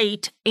is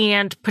right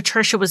and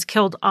Patricia was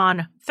killed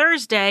on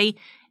Thursday,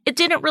 it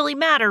didn't really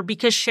matter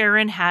because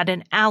Sharon had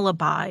an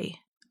alibi.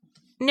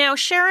 Now,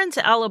 Sharon's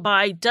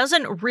alibi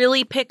doesn't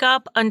really pick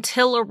up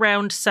until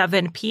around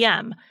 7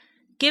 p.m.,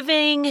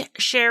 giving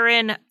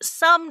Sharon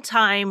some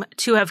time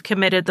to have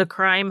committed the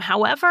crime.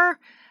 However,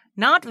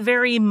 not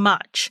very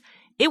much.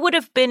 It would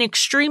have been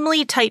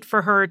extremely tight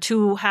for her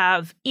to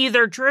have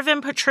either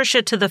driven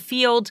Patricia to the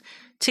field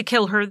to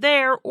kill her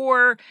there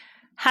or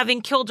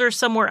having killed her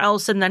somewhere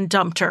else and then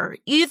dumped her.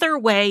 Either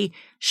way,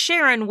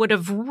 Sharon would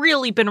have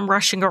really been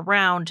rushing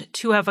around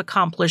to have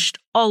accomplished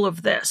all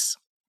of this.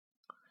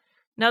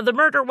 Now, the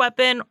murder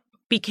weapon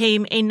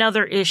became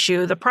another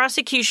issue. The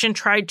prosecution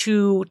tried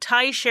to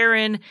tie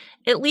Sharon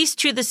at least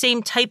to the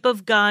same type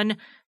of gun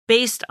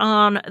based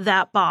on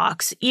that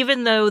box,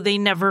 even though they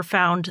never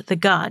found the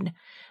gun.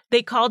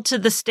 They called to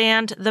the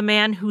stand the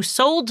man who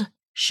sold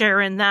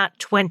Sharon that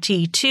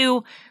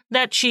 .22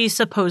 that she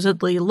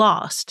supposedly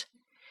lost.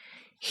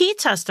 He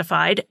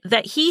testified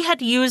that he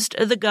had used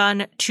the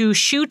gun to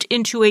shoot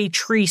into a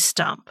tree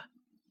stump.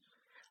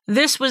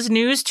 This was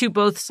news to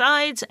both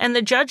sides, and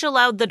the judge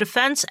allowed the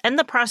defense and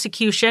the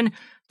prosecution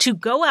to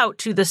go out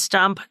to the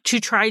stump to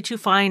try to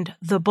find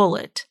the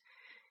bullet.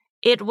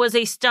 It was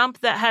a stump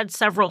that had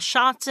several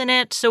shots in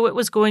it, so it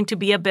was going to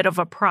be a bit of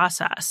a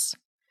process.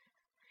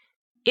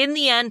 In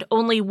the end,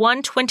 only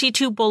one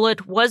 .22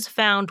 bullet was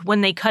found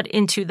when they cut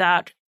into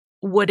that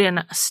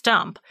wooden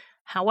stump.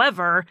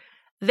 However,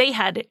 they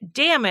had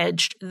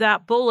damaged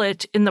that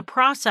bullet in the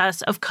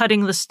process of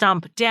cutting the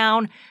stump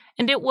down,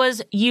 and it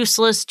was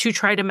useless to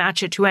try to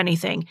match it to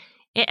anything.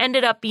 It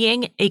ended up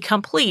being a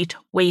complete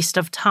waste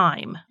of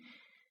time.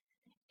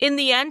 In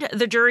the end,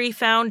 the jury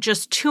found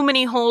just too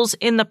many holes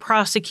in the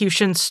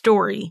prosecution's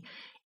story.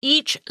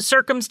 Each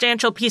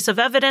circumstantial piece of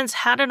evidence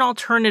had an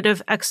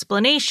alternative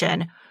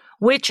explanation,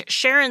 which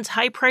Sharon's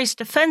high-priced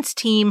defense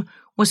team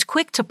was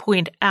quick to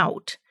point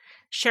out.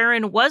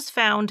 Sharon was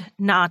found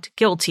not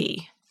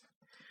guilty.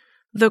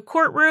 The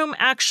courtroom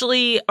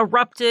actually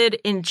erupted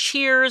in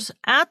cheers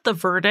at the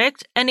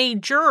verdict, and a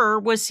juror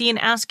was seen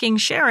asking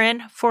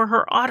Sharon for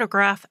her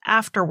autograph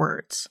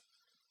afterwards.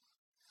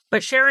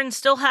 But Sharon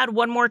still had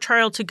one more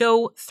trial to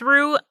go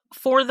through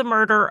for the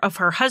murder of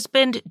her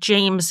husband,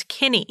 James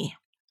Kinney.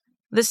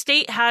 The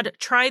state had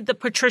tried the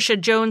Patricia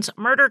Jones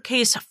murder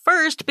case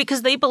first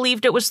because they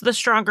believed it was the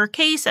stronger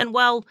case, and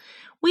well,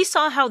 we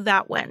saw how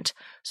that went.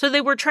 So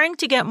they were trying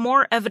to get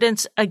more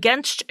evidence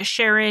against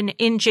Sharon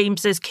in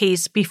James's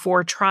case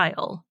before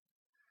trial.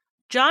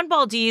 John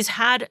Baldees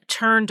had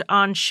turned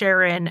on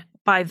Sharon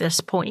by this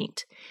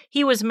point.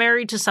 He was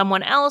married to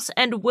someone else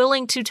and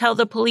willing to tell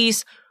the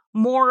police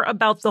more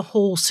about the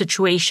whole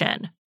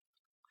situation.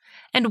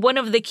 And one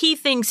of the key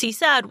things he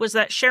said was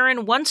that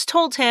Sharon once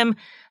told him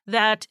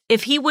that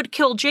if he would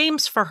kill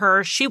James for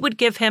her, she would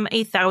give him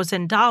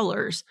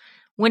 $1,000.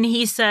 When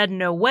he said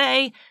no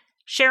way,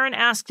 Sharon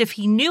asked if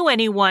he knew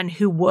anyone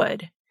who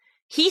would.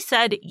 He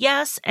said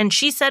yes, and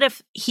she said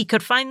if he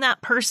could find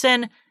that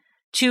person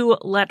to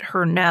let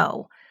her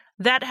know.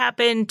 That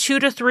happened 2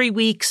 to 3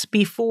 weeks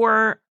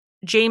before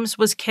James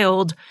was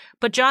killed,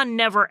 but John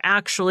never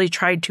actually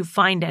tried to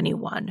find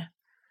anyone.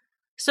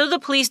 So the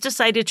police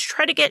decided to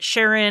try to get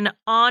Sharon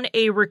on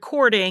a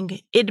recording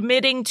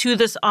admitting to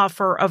this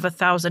offer of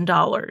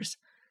 $1,000.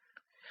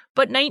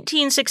 But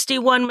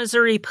 1961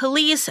 Missouri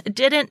police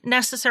didn't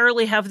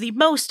necessarily have the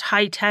most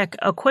high-tech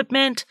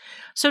equipment,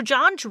 so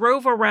John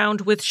drove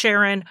around with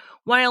Sharon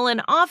while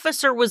an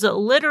officer was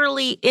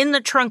literally in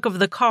the trunk of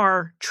the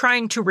car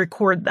trying to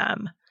record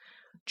them.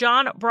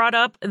 John brought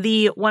up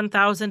the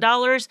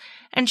 $1,000,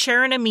 and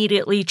Sharon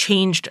immediately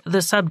changed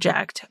the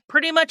subject.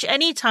 Pretty much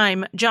any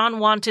time John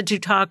wanted to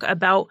talk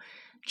about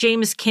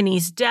James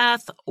Kinney's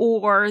death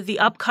or the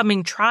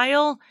upcoming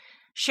trial,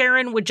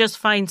 Sharon would just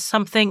find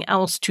something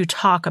else to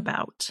talk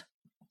about.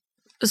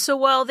 So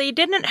while they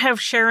didn't have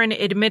Sharon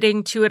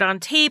admitting to it on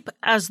tape,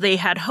 as they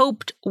had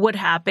hoped would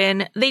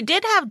happen, they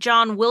did have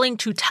John willing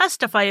to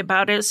testify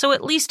about it, so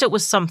at least it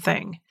was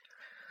something.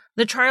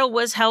 The trial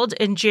was held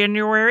in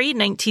January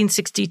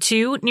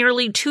 1962,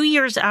 nearly 2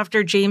 years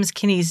after James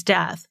Kinney's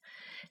death.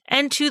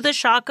 And to the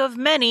shock of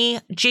many,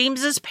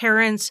 James's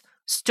parents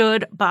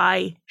stood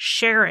by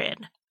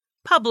Sharon,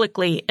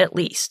 publicly at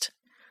least.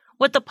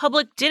 What the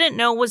public didn't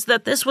know was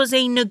that this was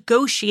a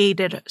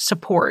negotiated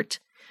support.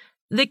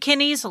 The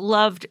Kinneys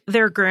loved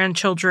their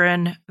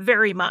grandchildren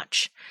very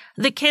much.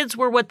 The kids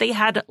were what they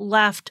had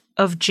left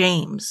of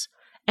James,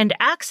 and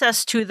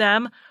access to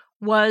them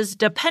was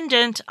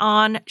dependent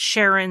on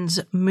Sharon's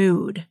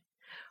mood.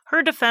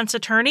 Her defense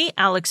attorney,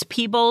 Alex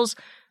Peebles,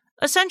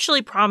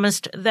 essentially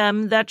promised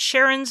them that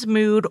Sharon's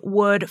mood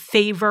would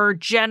favor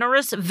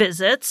generous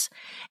visits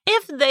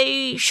if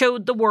they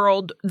showed the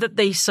world that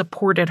they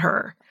supported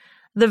her.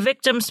 The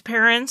victim's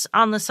parents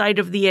on the side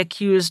of the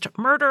accused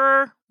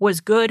murderer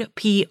was good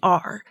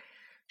PR.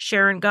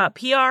 Sharon got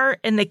PR,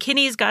 and the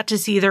Kinneys got to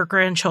see their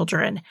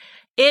grandchildren.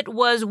 It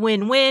was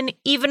win-win,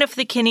 even if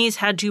the Kinneys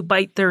had to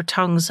bite their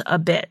tongues a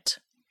bit.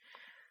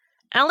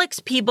 Alex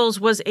Peebles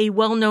was a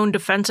well-known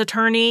defense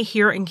attorney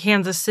here in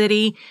Kansas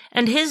City,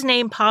 and his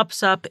name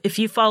pops up if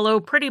you follow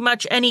pretty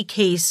much any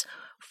case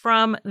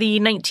from the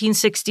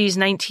 1960s,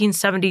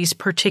 1970s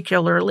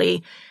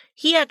particularly.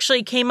 He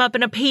actually came up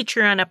in a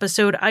Patreon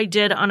episode I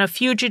did on a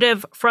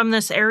fugitive from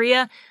this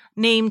area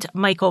named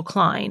Michael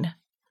Klein.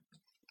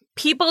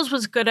 Peebles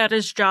was good at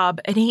his job,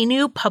 and he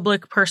knew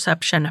public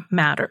perception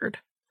mattered.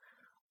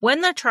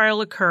 When the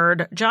trial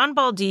occurred, John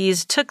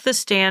Baldies took the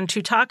stand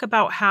to talk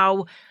about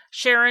how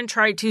Sharon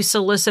tried to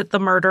solicit the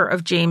murder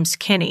of James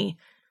Kinney.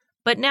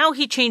 But now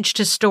he changed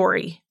his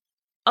story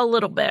a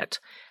little bit.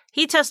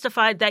 He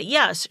testified that,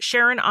 yes,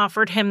 Sharon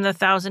offered him the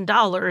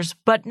 $1,000,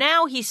 but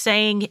now he's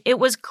saying it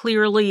was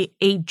clearly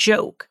a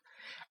joke.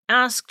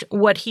 Asked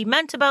what he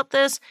meant about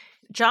this,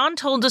 John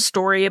told a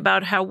story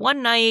about how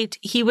one night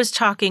he was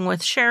talking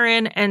with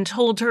Sharon and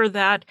told her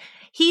that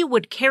he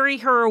would carry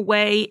her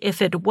away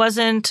if it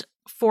wasn't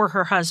for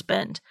her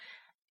husband.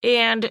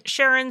 And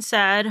Sharon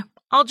said,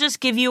 "I'll just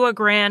give you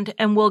 $1,000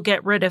 and we'll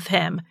get rid of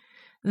him."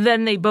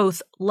 Then they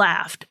both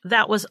laughed.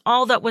 That was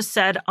all that was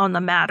said on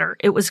the matter.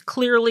 It was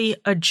clearly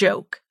a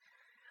joke.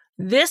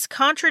 This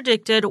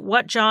contradicted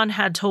what John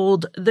had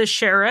told the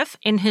sheriff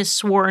in his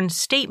sworn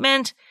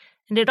statement,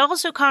 and it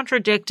also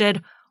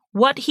contradicted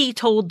what he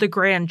told the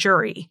grand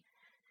jury.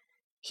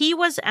 He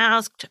was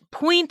asked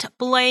point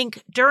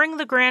blank during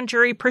the grand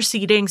jury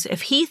proceedings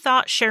if he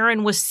thought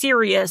Sharon was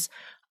serious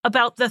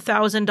about the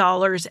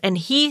 $1,000, and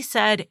he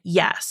said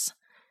yes.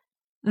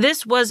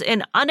 This was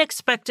an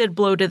unexpected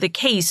blow to the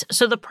case,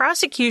 so the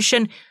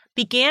prosecution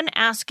began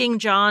asking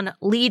John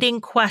leading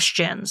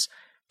questions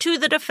to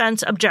the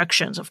defense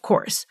objections, of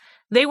course.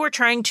 They were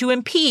trying to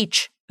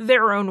impeach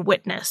their own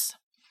witness.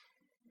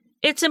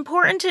 It's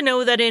important to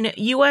know that in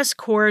U.S.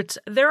 courts,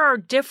 there are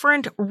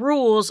different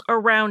rules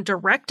around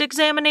direct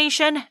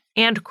examination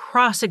and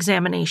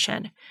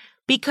cross-examination.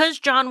 Because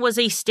John was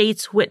a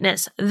state's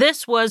witness,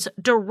 this was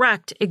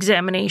direct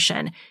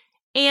examination,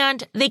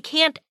 and they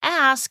can't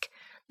ask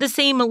the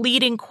same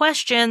leading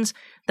questions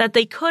that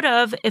they could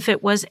have if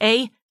it was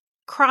a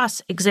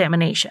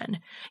cross-examination.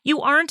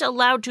 You aren't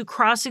allowed to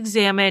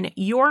cross-examine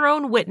your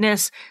own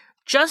witness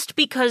just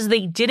because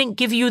they didn't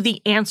give you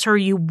the answer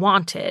you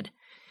wanted.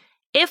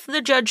 If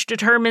the judge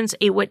determines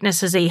a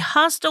witness is a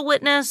hostile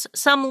witness,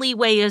 some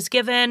leeway is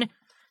given.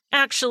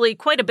 Actually,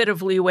 quite a bit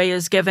of leeway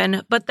is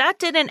given, but that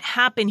didn't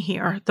happen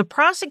here. The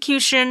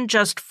prosecution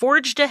just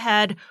forged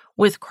ahead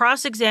with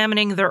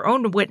cross-examining their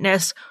own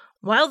witness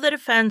while the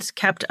defense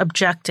kept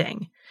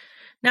objecting.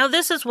 Now,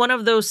 this is one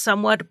of those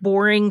somewhat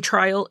boring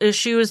trial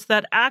issues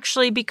that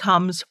actually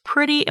becomes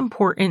pretty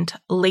important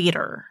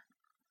later.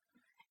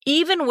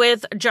 Even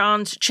with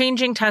John's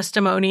changing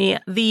testimony,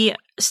 the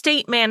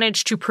state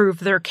managed to prove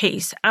their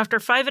case. After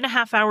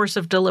 5.5 hours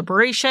of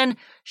deliberation,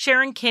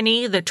 Sharon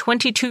Kinney, the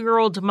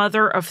 22-year-old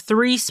mother of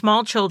 3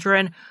 small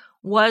children,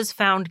 was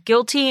found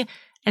guilty,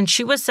 and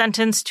she was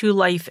sentenced to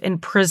life in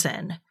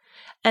prison.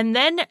 And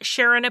then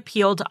Sharon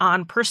appealed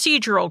on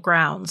procedural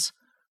grounds.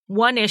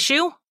 One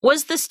issue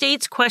was the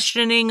state's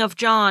questioning of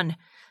John.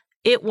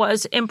 It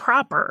was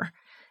improper.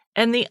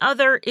 And the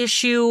other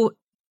issue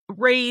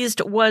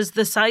raised was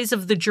the size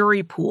of the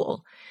jury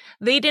pool.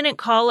 They didn't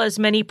call as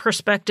many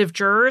prospective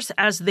jurors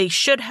as they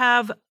should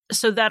have,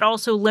 so that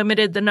also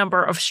limited the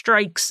number of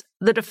strikes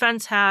the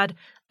defense had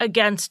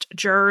against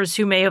jurors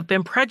who may have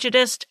been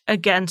prejudiced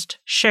against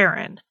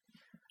Sharon.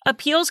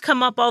 Appeals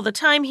come up all the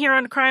time here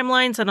on Crime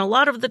Lines, and a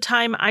lot of the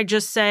time I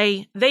just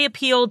say, they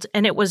appealed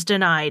and it was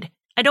denied.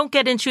 I don't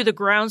get into the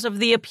grounds of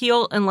the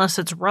appeal unless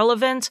it's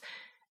relevant,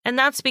 and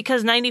that's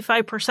because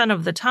 95%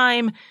 of the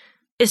time,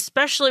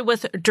 especially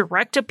with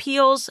direct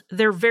appeals,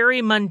 they're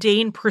very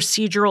mundane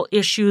procedural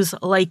issues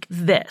like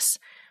this.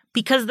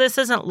 Because this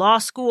isn't law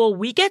school,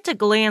 we get to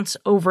glance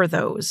over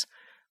those.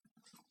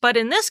 But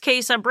in this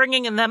case, I'm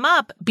bringing them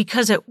up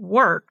because it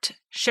worked.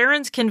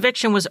 Sharon's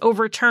conviction was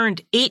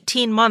overturned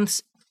 18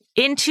 months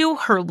into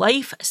her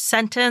life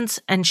sentence,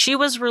 and she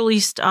was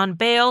released on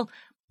bail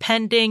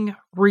pending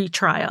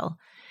retrial.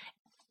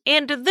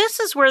 And this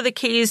is where the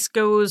case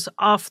goes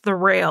off the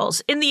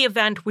rails, in the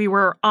event we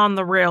were on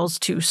the rails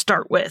to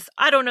start with.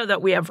 I don't know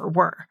that we ever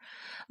were.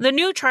 The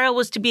new trial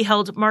was to be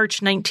held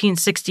March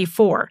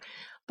 1964,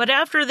 but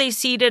after they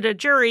seated a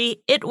jury,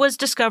 it was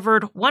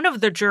discovered one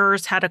of the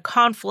jurors had a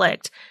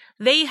conflict.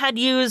 They had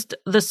used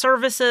the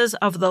services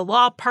of the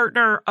law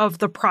partner of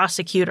the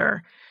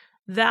prosecutor.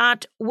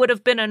 That would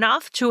have been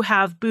enough to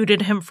have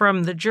booted him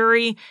from the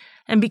jury,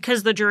 and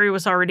because the jury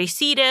was already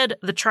seated,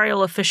 the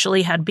trial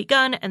officially had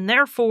begun, and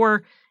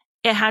therefore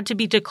it had to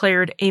be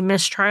declared a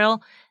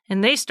mistrial,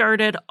 and they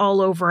started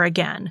all over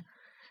again.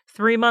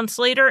 3 months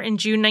later, in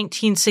June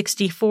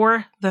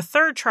 1964, the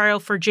third trial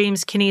for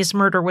James Kinney's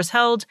murder was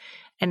held,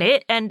 and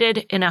it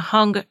ended in a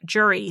hung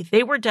jury.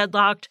 They were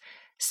deadlocked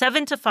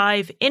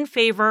 7-5 in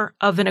favor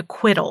of an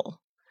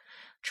acquittal.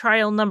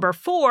 Trial number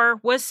 4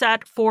 was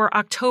set for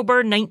October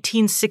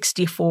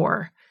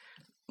 1964.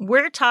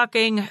 We're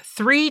talking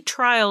 3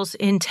 trials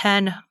in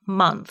 10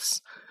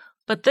 months.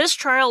 But this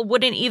trial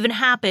wouldn't even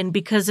happen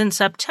because in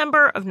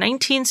September of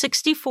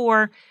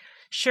 1964,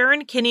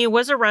 Sharon Kinney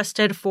was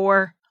arrested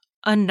for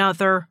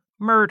another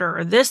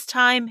murder, this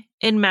time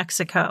in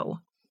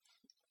Mexico.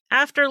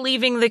 After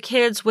leaving the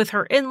kids with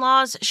her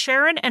in-laws,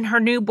 Sharon and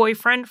her new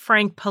boyfriend,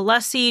 Frank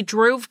Palesi,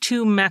 drove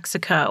to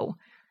Mexico.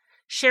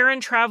 Sharon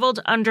traveled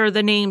under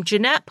the name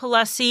Jeanette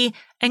Palesi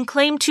and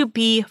claimed to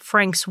be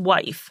Frank's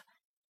wife.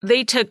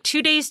 They took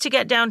 2 days to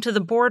get down to the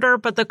border,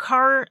 but the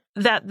car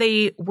that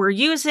they were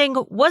using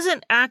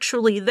wasn't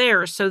actually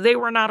there, so they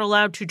were not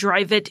allowed to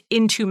drive it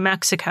into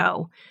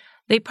Mexico.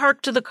 They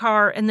parked the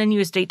car and then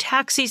used a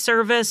taxi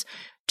service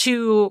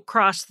to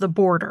cross the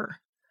border.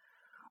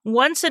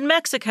 Once in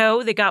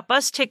Mexico, they got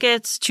bus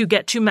tickets to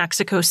get to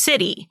Mexico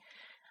City.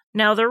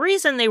 Now, the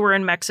reason they were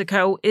in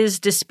Mexico is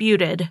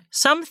disputed.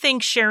 Some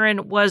think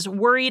Sharon was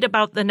worried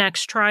about the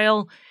next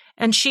trial,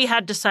 and she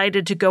had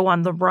decided to go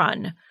on the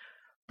run.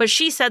 But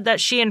she said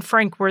that she and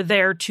Frank were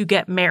there to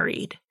get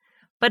married.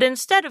 But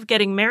instead of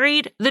getting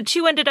married, the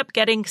two ended up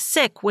getting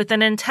sick with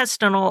an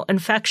intestinal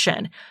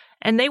infection,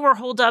 and they were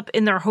holed up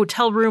in their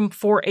hotel room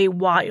for a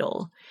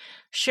while.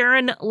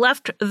 Sharon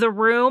left the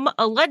room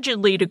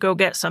allegedly to go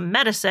get some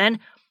medicine,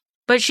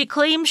 but she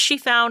claims she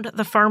found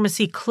the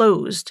pharmacy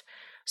closed.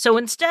 So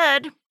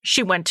instead,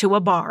 she went to a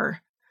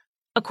bar.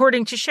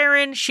 According to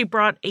Sharon, she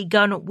brought a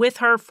gun with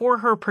her for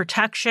her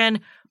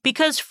protection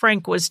because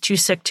Frank was too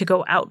sick to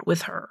go out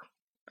with her.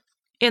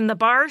 In the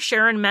bar,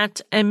 Sharon met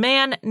a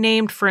man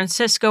named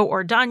Francisco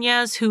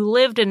Ordonez who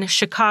lived in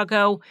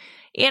Chicago,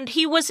 and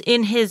he was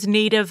in his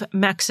native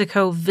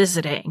Mexico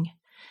visiting.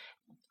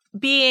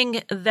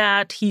 Being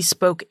that he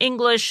spoke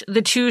English,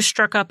 the two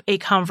struck up a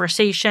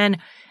conversation,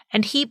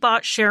 and he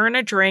bought Sharon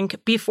a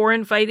drink before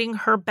inviting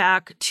her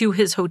back to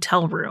his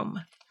hotel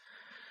room.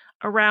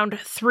 Around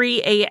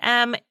 3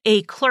 a.m.,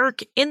 a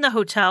clerk in the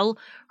hotel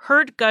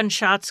heard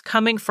gunshots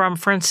coming from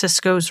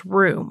Francisco's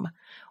room.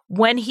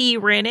 When he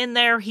ran in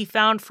there, he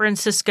found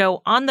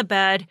Francisco on the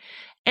bed,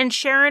 and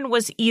Sharon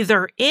was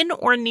either in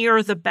or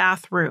near the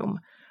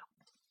bathroom.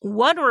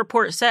 One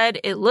report said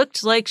it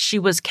looked like she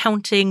was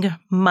counting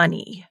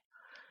money.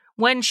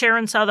 When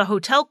Sharon saw the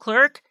hotel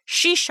clerk,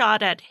 she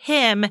shot at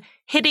him,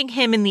 hitting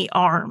him in the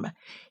arm.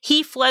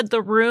 He fled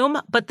the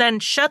room, but then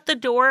shut the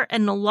door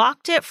and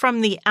locked it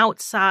from the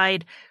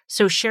outside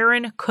so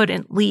Sharon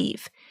couldn't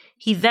leave.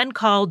 He then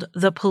called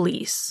the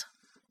police.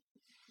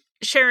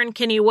 Sharon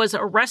Kinney was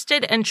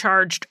arrested and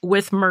charged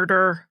with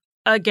murder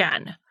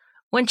again.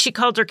 When she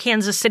called her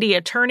Kansas City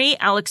attorney,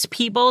 Alex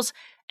Peebles,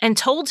 and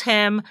told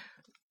him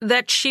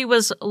that she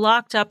was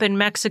locked up in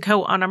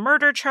Mexico on a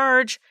murder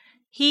charge,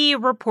 he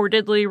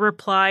reportedly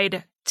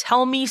replied,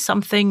 "Tell me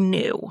something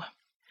new."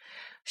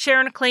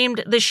 Sharon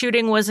claimed the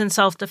shooting was in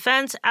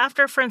self-defense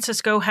after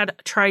Francisco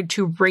had tried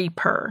to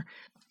rape her.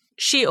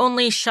 She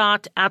only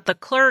shot at the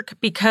clerk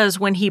because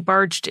when he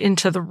barged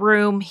into the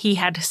room, he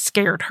had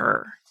scared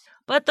her.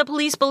 But the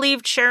police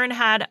believed Sharon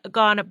had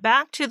gone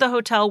back to the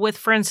hotel with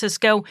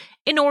Francisco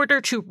in order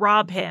to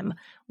rob him.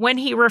 When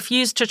he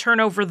refused to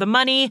turn over the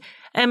money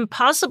and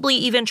possibly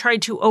even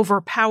tried to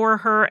overpower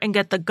her and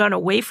get the gun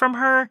away from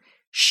her,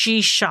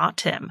 she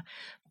shot him.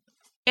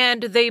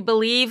 and they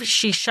believe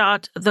she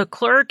shot the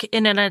clerk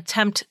in an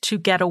attempt to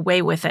get away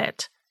with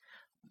it.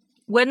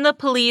 When the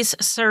police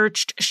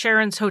searched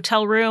Sharon's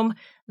hotel room,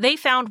 they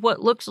found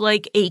what looked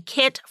like a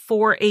kit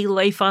for a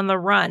life on the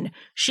run.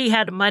 She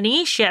had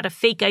money, she had a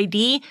fake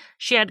ID,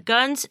 she had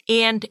guns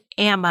and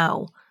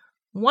ammo.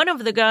 One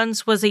of the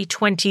guns was a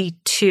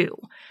 .22.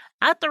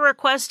 At the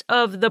request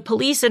of the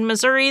police in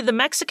Missouri, the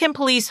Mexican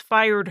police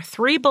fired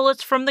 3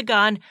 bullets from the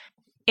gun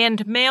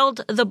and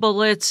mailed the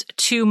bullets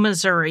to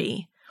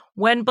Missouri.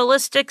 When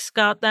ballistics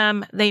got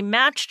them, they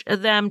matched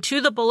them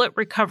to the bullet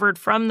recovered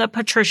from the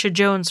Patricia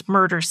Jones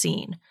murder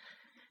scene.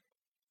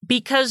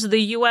 Because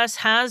the U.S.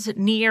 has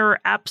near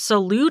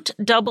absolute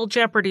double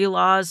jeopardy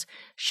laws,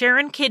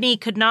 Sharon Kinney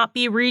could not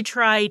be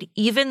retried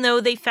even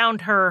though they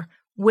found her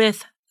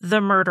with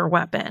the murder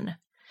weapon.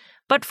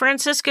 But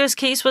Francisco's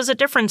case was a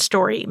different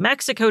story.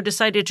 Mexico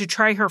decided to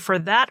try her for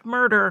that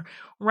murder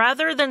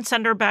rather than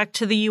send her back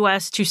to the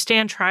U.S. to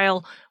stand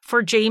trial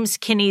for James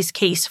Kinney's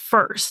case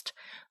first.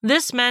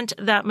 This meant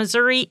that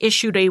Missouri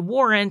issued a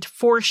warrant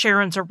for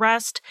Sharon's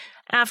arrest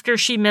after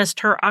she missed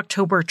her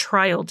October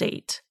trial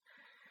date.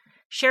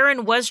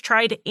 Sharon was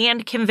tried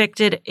and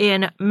convicted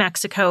in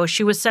Mexico.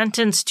 She was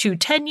sentenced to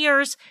 10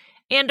 years,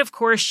 and of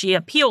course she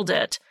appealed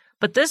it.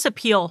 But this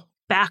appeal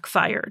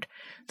backfired.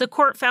 The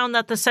court found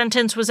that the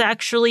sentence was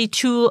actually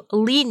too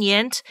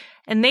lenient,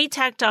 and they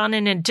tacked on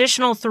an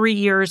additional 3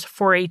 years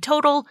for a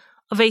total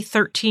of a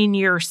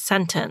 13-year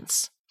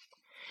sentence.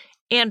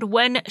 And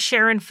when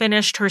Sharon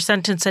finished her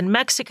sentence in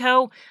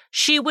Mexico,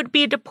 she would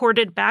be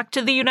deported back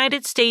to the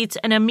United States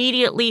and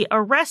immediately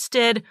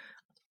arrested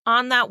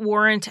on that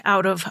warrant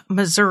out of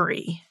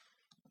Missouri.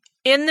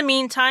 In the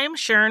meantime,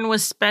 Sharon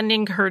was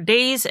spending her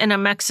days in a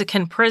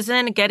Mexican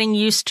prison, getting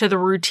used to the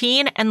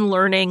routine and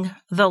learning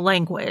the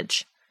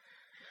language.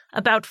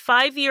 About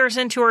 5 years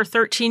into her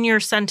 13-year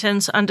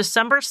sentence, on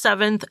December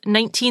 7th,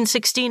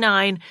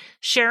 1969,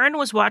 Sharon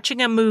was watching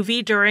a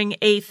movie during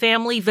a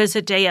family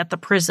visit day at the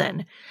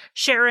prison.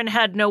 Sharon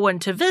had no one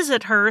to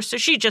visit her, so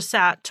she just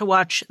sat to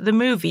watch the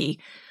movie.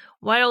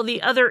 While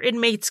the other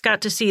inmates got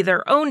to see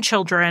their own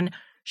children,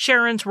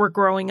 Sharon's were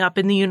growing up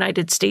in the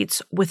United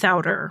States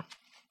without her.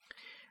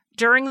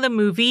 During the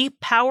movie,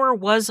 power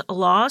was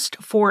lost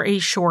for a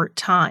short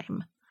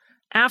time.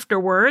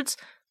 Afterwards,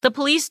 the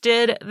police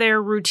did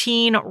their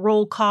routine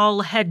roll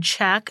call head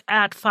check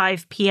at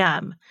 5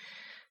 p.m.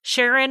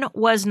 Sharon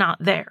was not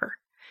there.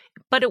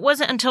 But it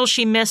wasn't until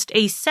she missed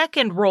a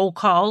second roll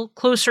call,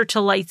 closer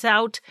to lights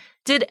out,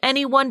 did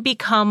anyone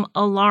become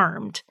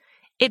alarmed.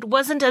 It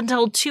wasn't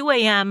until 2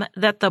 a.m.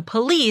 that the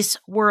police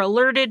were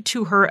alerted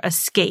to her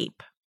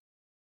escape.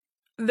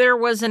 There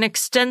was an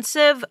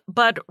extensive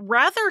but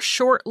rather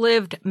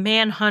short-lived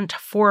manhunt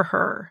for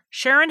her.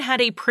 Sharon had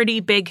a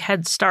pretty big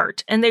head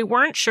start, and they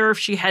weren't sure if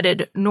she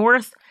headed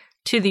north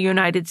to the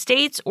United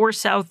States or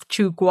south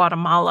to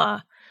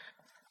Guatemala.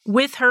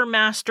 With her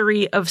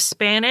mastery of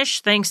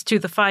Spanish, thanks to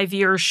the 5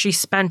 years she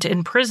spent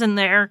in prison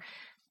there,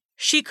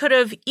 she could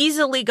have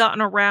easily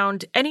gotten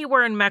around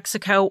anywhere in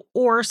Mexico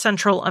or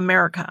Central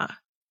America.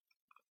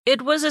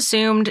 It was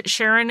assumed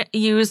Sharon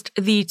used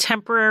the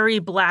temporary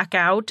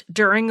blackout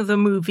during the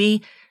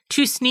movie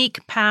to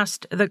sneak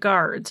past the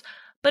guards,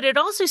 but it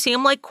also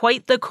seemed like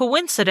quite the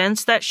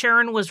coincidence that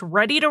Sharon was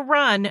ready to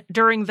run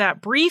during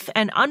that brief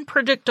and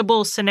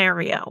unpredictable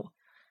scenario.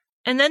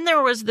 And then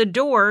there was the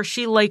door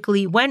she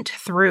likely went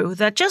through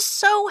that just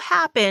so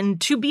happened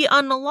to be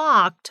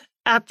unlocked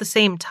at the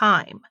same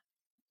time.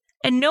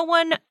 And no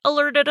one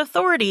alerted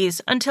authorities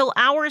until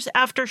hours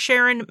after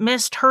Sharon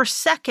missed her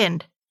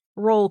second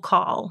roll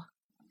call.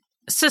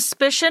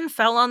 Suspicion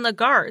fell on the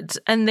guards,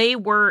 and they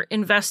were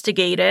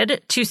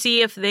investigated to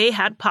see if they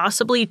had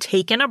possibly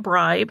taken a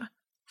bribe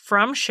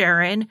from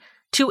Sharon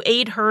to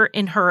aid her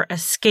in her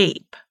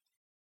escape.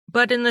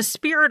 But in the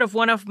spirit of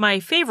one of my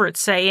favorite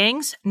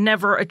sayings,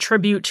 never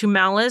attribute to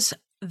malice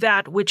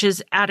that which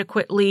is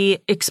adequately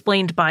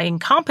explained by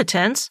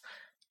incompetence,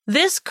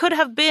 this could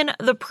have been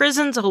the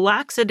prison's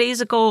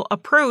lackadaisical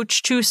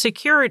approach to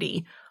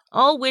security,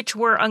 all which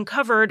were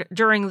uncovered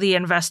during the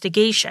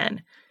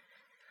investigation.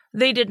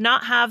 They did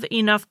not have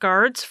enough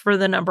guards for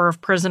the number of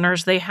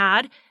prisoners they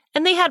had,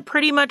 and they had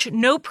pretty much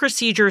no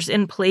procedures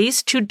in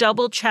place to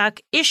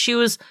double-check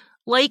issues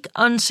like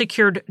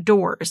unsecured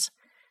doors.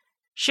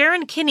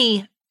 Sharon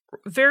Kinney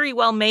very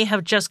well may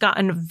have just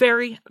gotten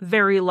very,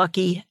 very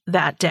lucky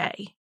that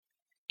day.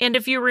 And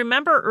if you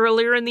remember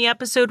earlier in the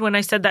episode when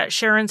I said that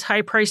Sharon's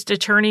high-priced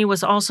attorney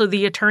was also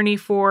the attorney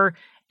for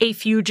a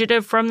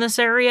fugitive from this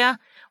area,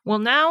 well,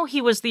 now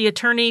he was the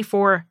attorney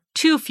for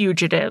 2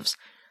 fugitives.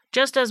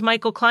 Just as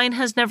Michael Klein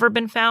has never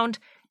been found,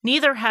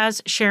 neither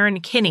has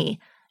Sharon Kinney.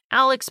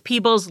 Alex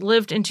Peebles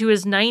lived into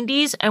his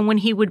 90s, and when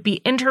he would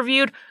be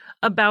interviewed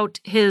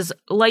about his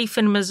life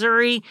in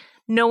Missouri,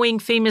 knowing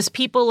famous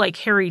people like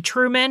Harry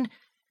Truman,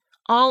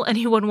 all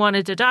anyone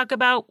wanted to talk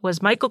about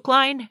was Michael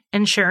Klein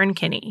and Sharon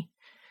Kinney.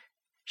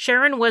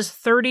 Sharon was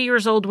 30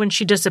 years old when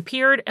she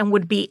disappeared and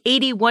would be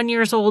 81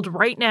 years old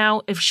right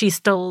now if she's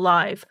still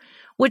alive,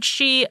 which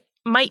she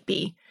might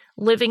be.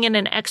 living in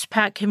an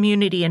expat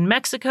community in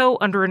Mexico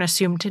under an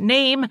assumed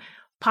name,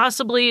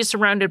 possibly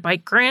surrounded by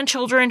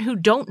grandchildren who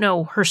don't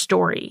know her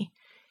story.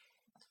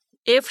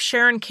 If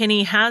Sharon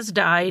Kinney has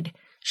died,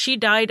 she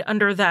died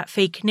under that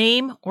fake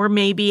name or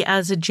maybe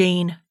as a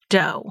Jane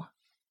Doe.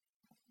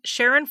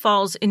 Sharon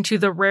falls into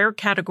the rare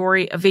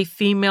category of a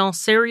female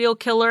serial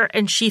killer,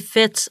 and she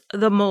fits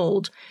the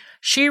mold.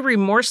 She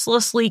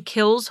remorselessly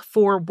kills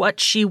for what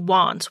she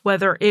wants,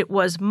 whether it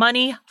was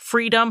money,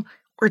 freedom,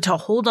 or to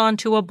hold on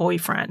to a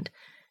boyfriend.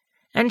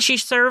 And she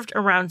served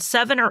around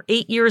 7 or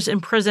 8 years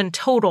in prison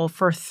total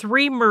for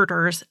 3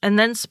 murders and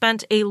then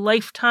spent a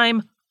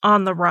lifetime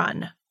on the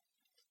run.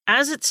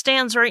 As it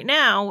stands right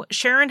now,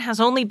 Sharon has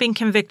only been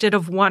convicted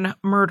of 1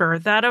 murder,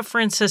 that of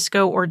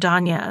Francisco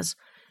Ordonez.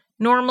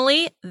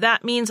 Normally,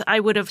 that means I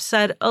would have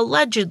said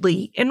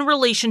allegedly in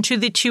relation to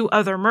the 2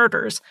 other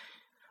murders,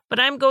 but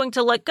I'm going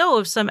to let go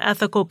of some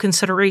ethical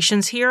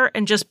considerations here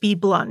and just be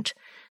blunt.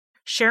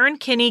 Sharon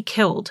Kinney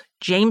killed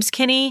James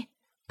Kinney,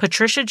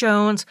 Patricia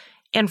Jones,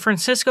 and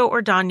Francisco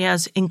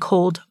Ordonez in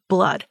cold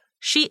blood.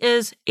 She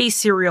is a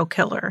serial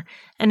killer,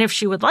 and if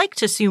she would like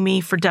to sue me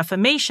for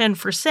defamation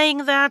for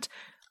saying that,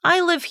 I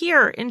live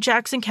here in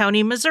Jackson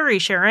County, Missouri,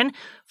 Sharon.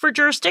 For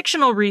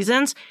jurisdictional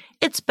reasons,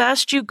 it's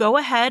best you go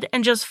ahead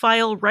and just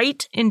file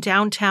right in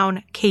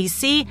downtown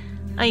KC.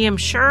 I am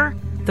sure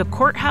the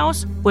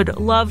courthouse would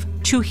love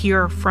to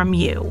hear from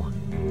you.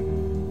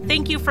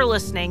 Thank you for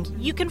listening.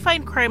 You can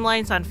find Crime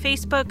Lines on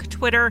Facebook,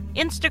 Twitter,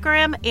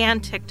 Instagram,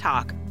 and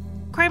TikTok.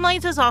 Crime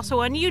Lines is also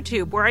on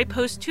YouTube, where I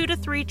post 2 to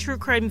 3 true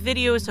crime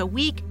videos a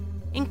week,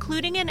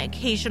 including an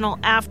occasional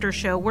after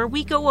show where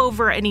we go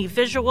over any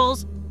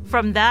visuals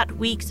from that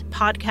week's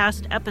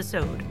podcast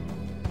episode.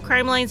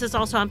 Crime Lines is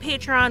also on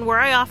Patreon, where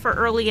I offer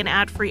early and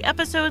ad-free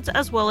episodes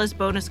as well as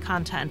bonus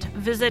content.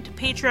 Visit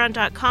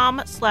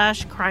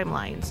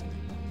patreon.com/crimelines.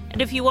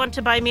 And if you want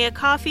to buy me a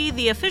coffee,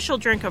 the official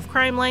drink of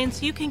Crime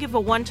Lines, you can give a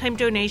one-time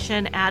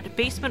donation at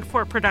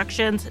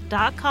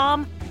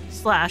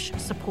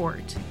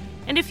basementfortproductions.com/support.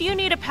 And if you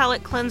need a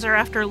palate cleanser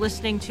after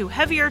listening to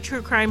heavier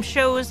true crime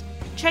shows,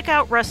 check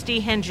out Rusty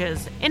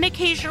Hinges, an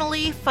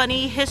occasionally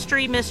funny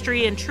history,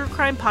 mystery, and true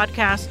crime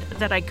podcast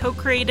that I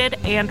co-created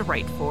and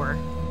write for.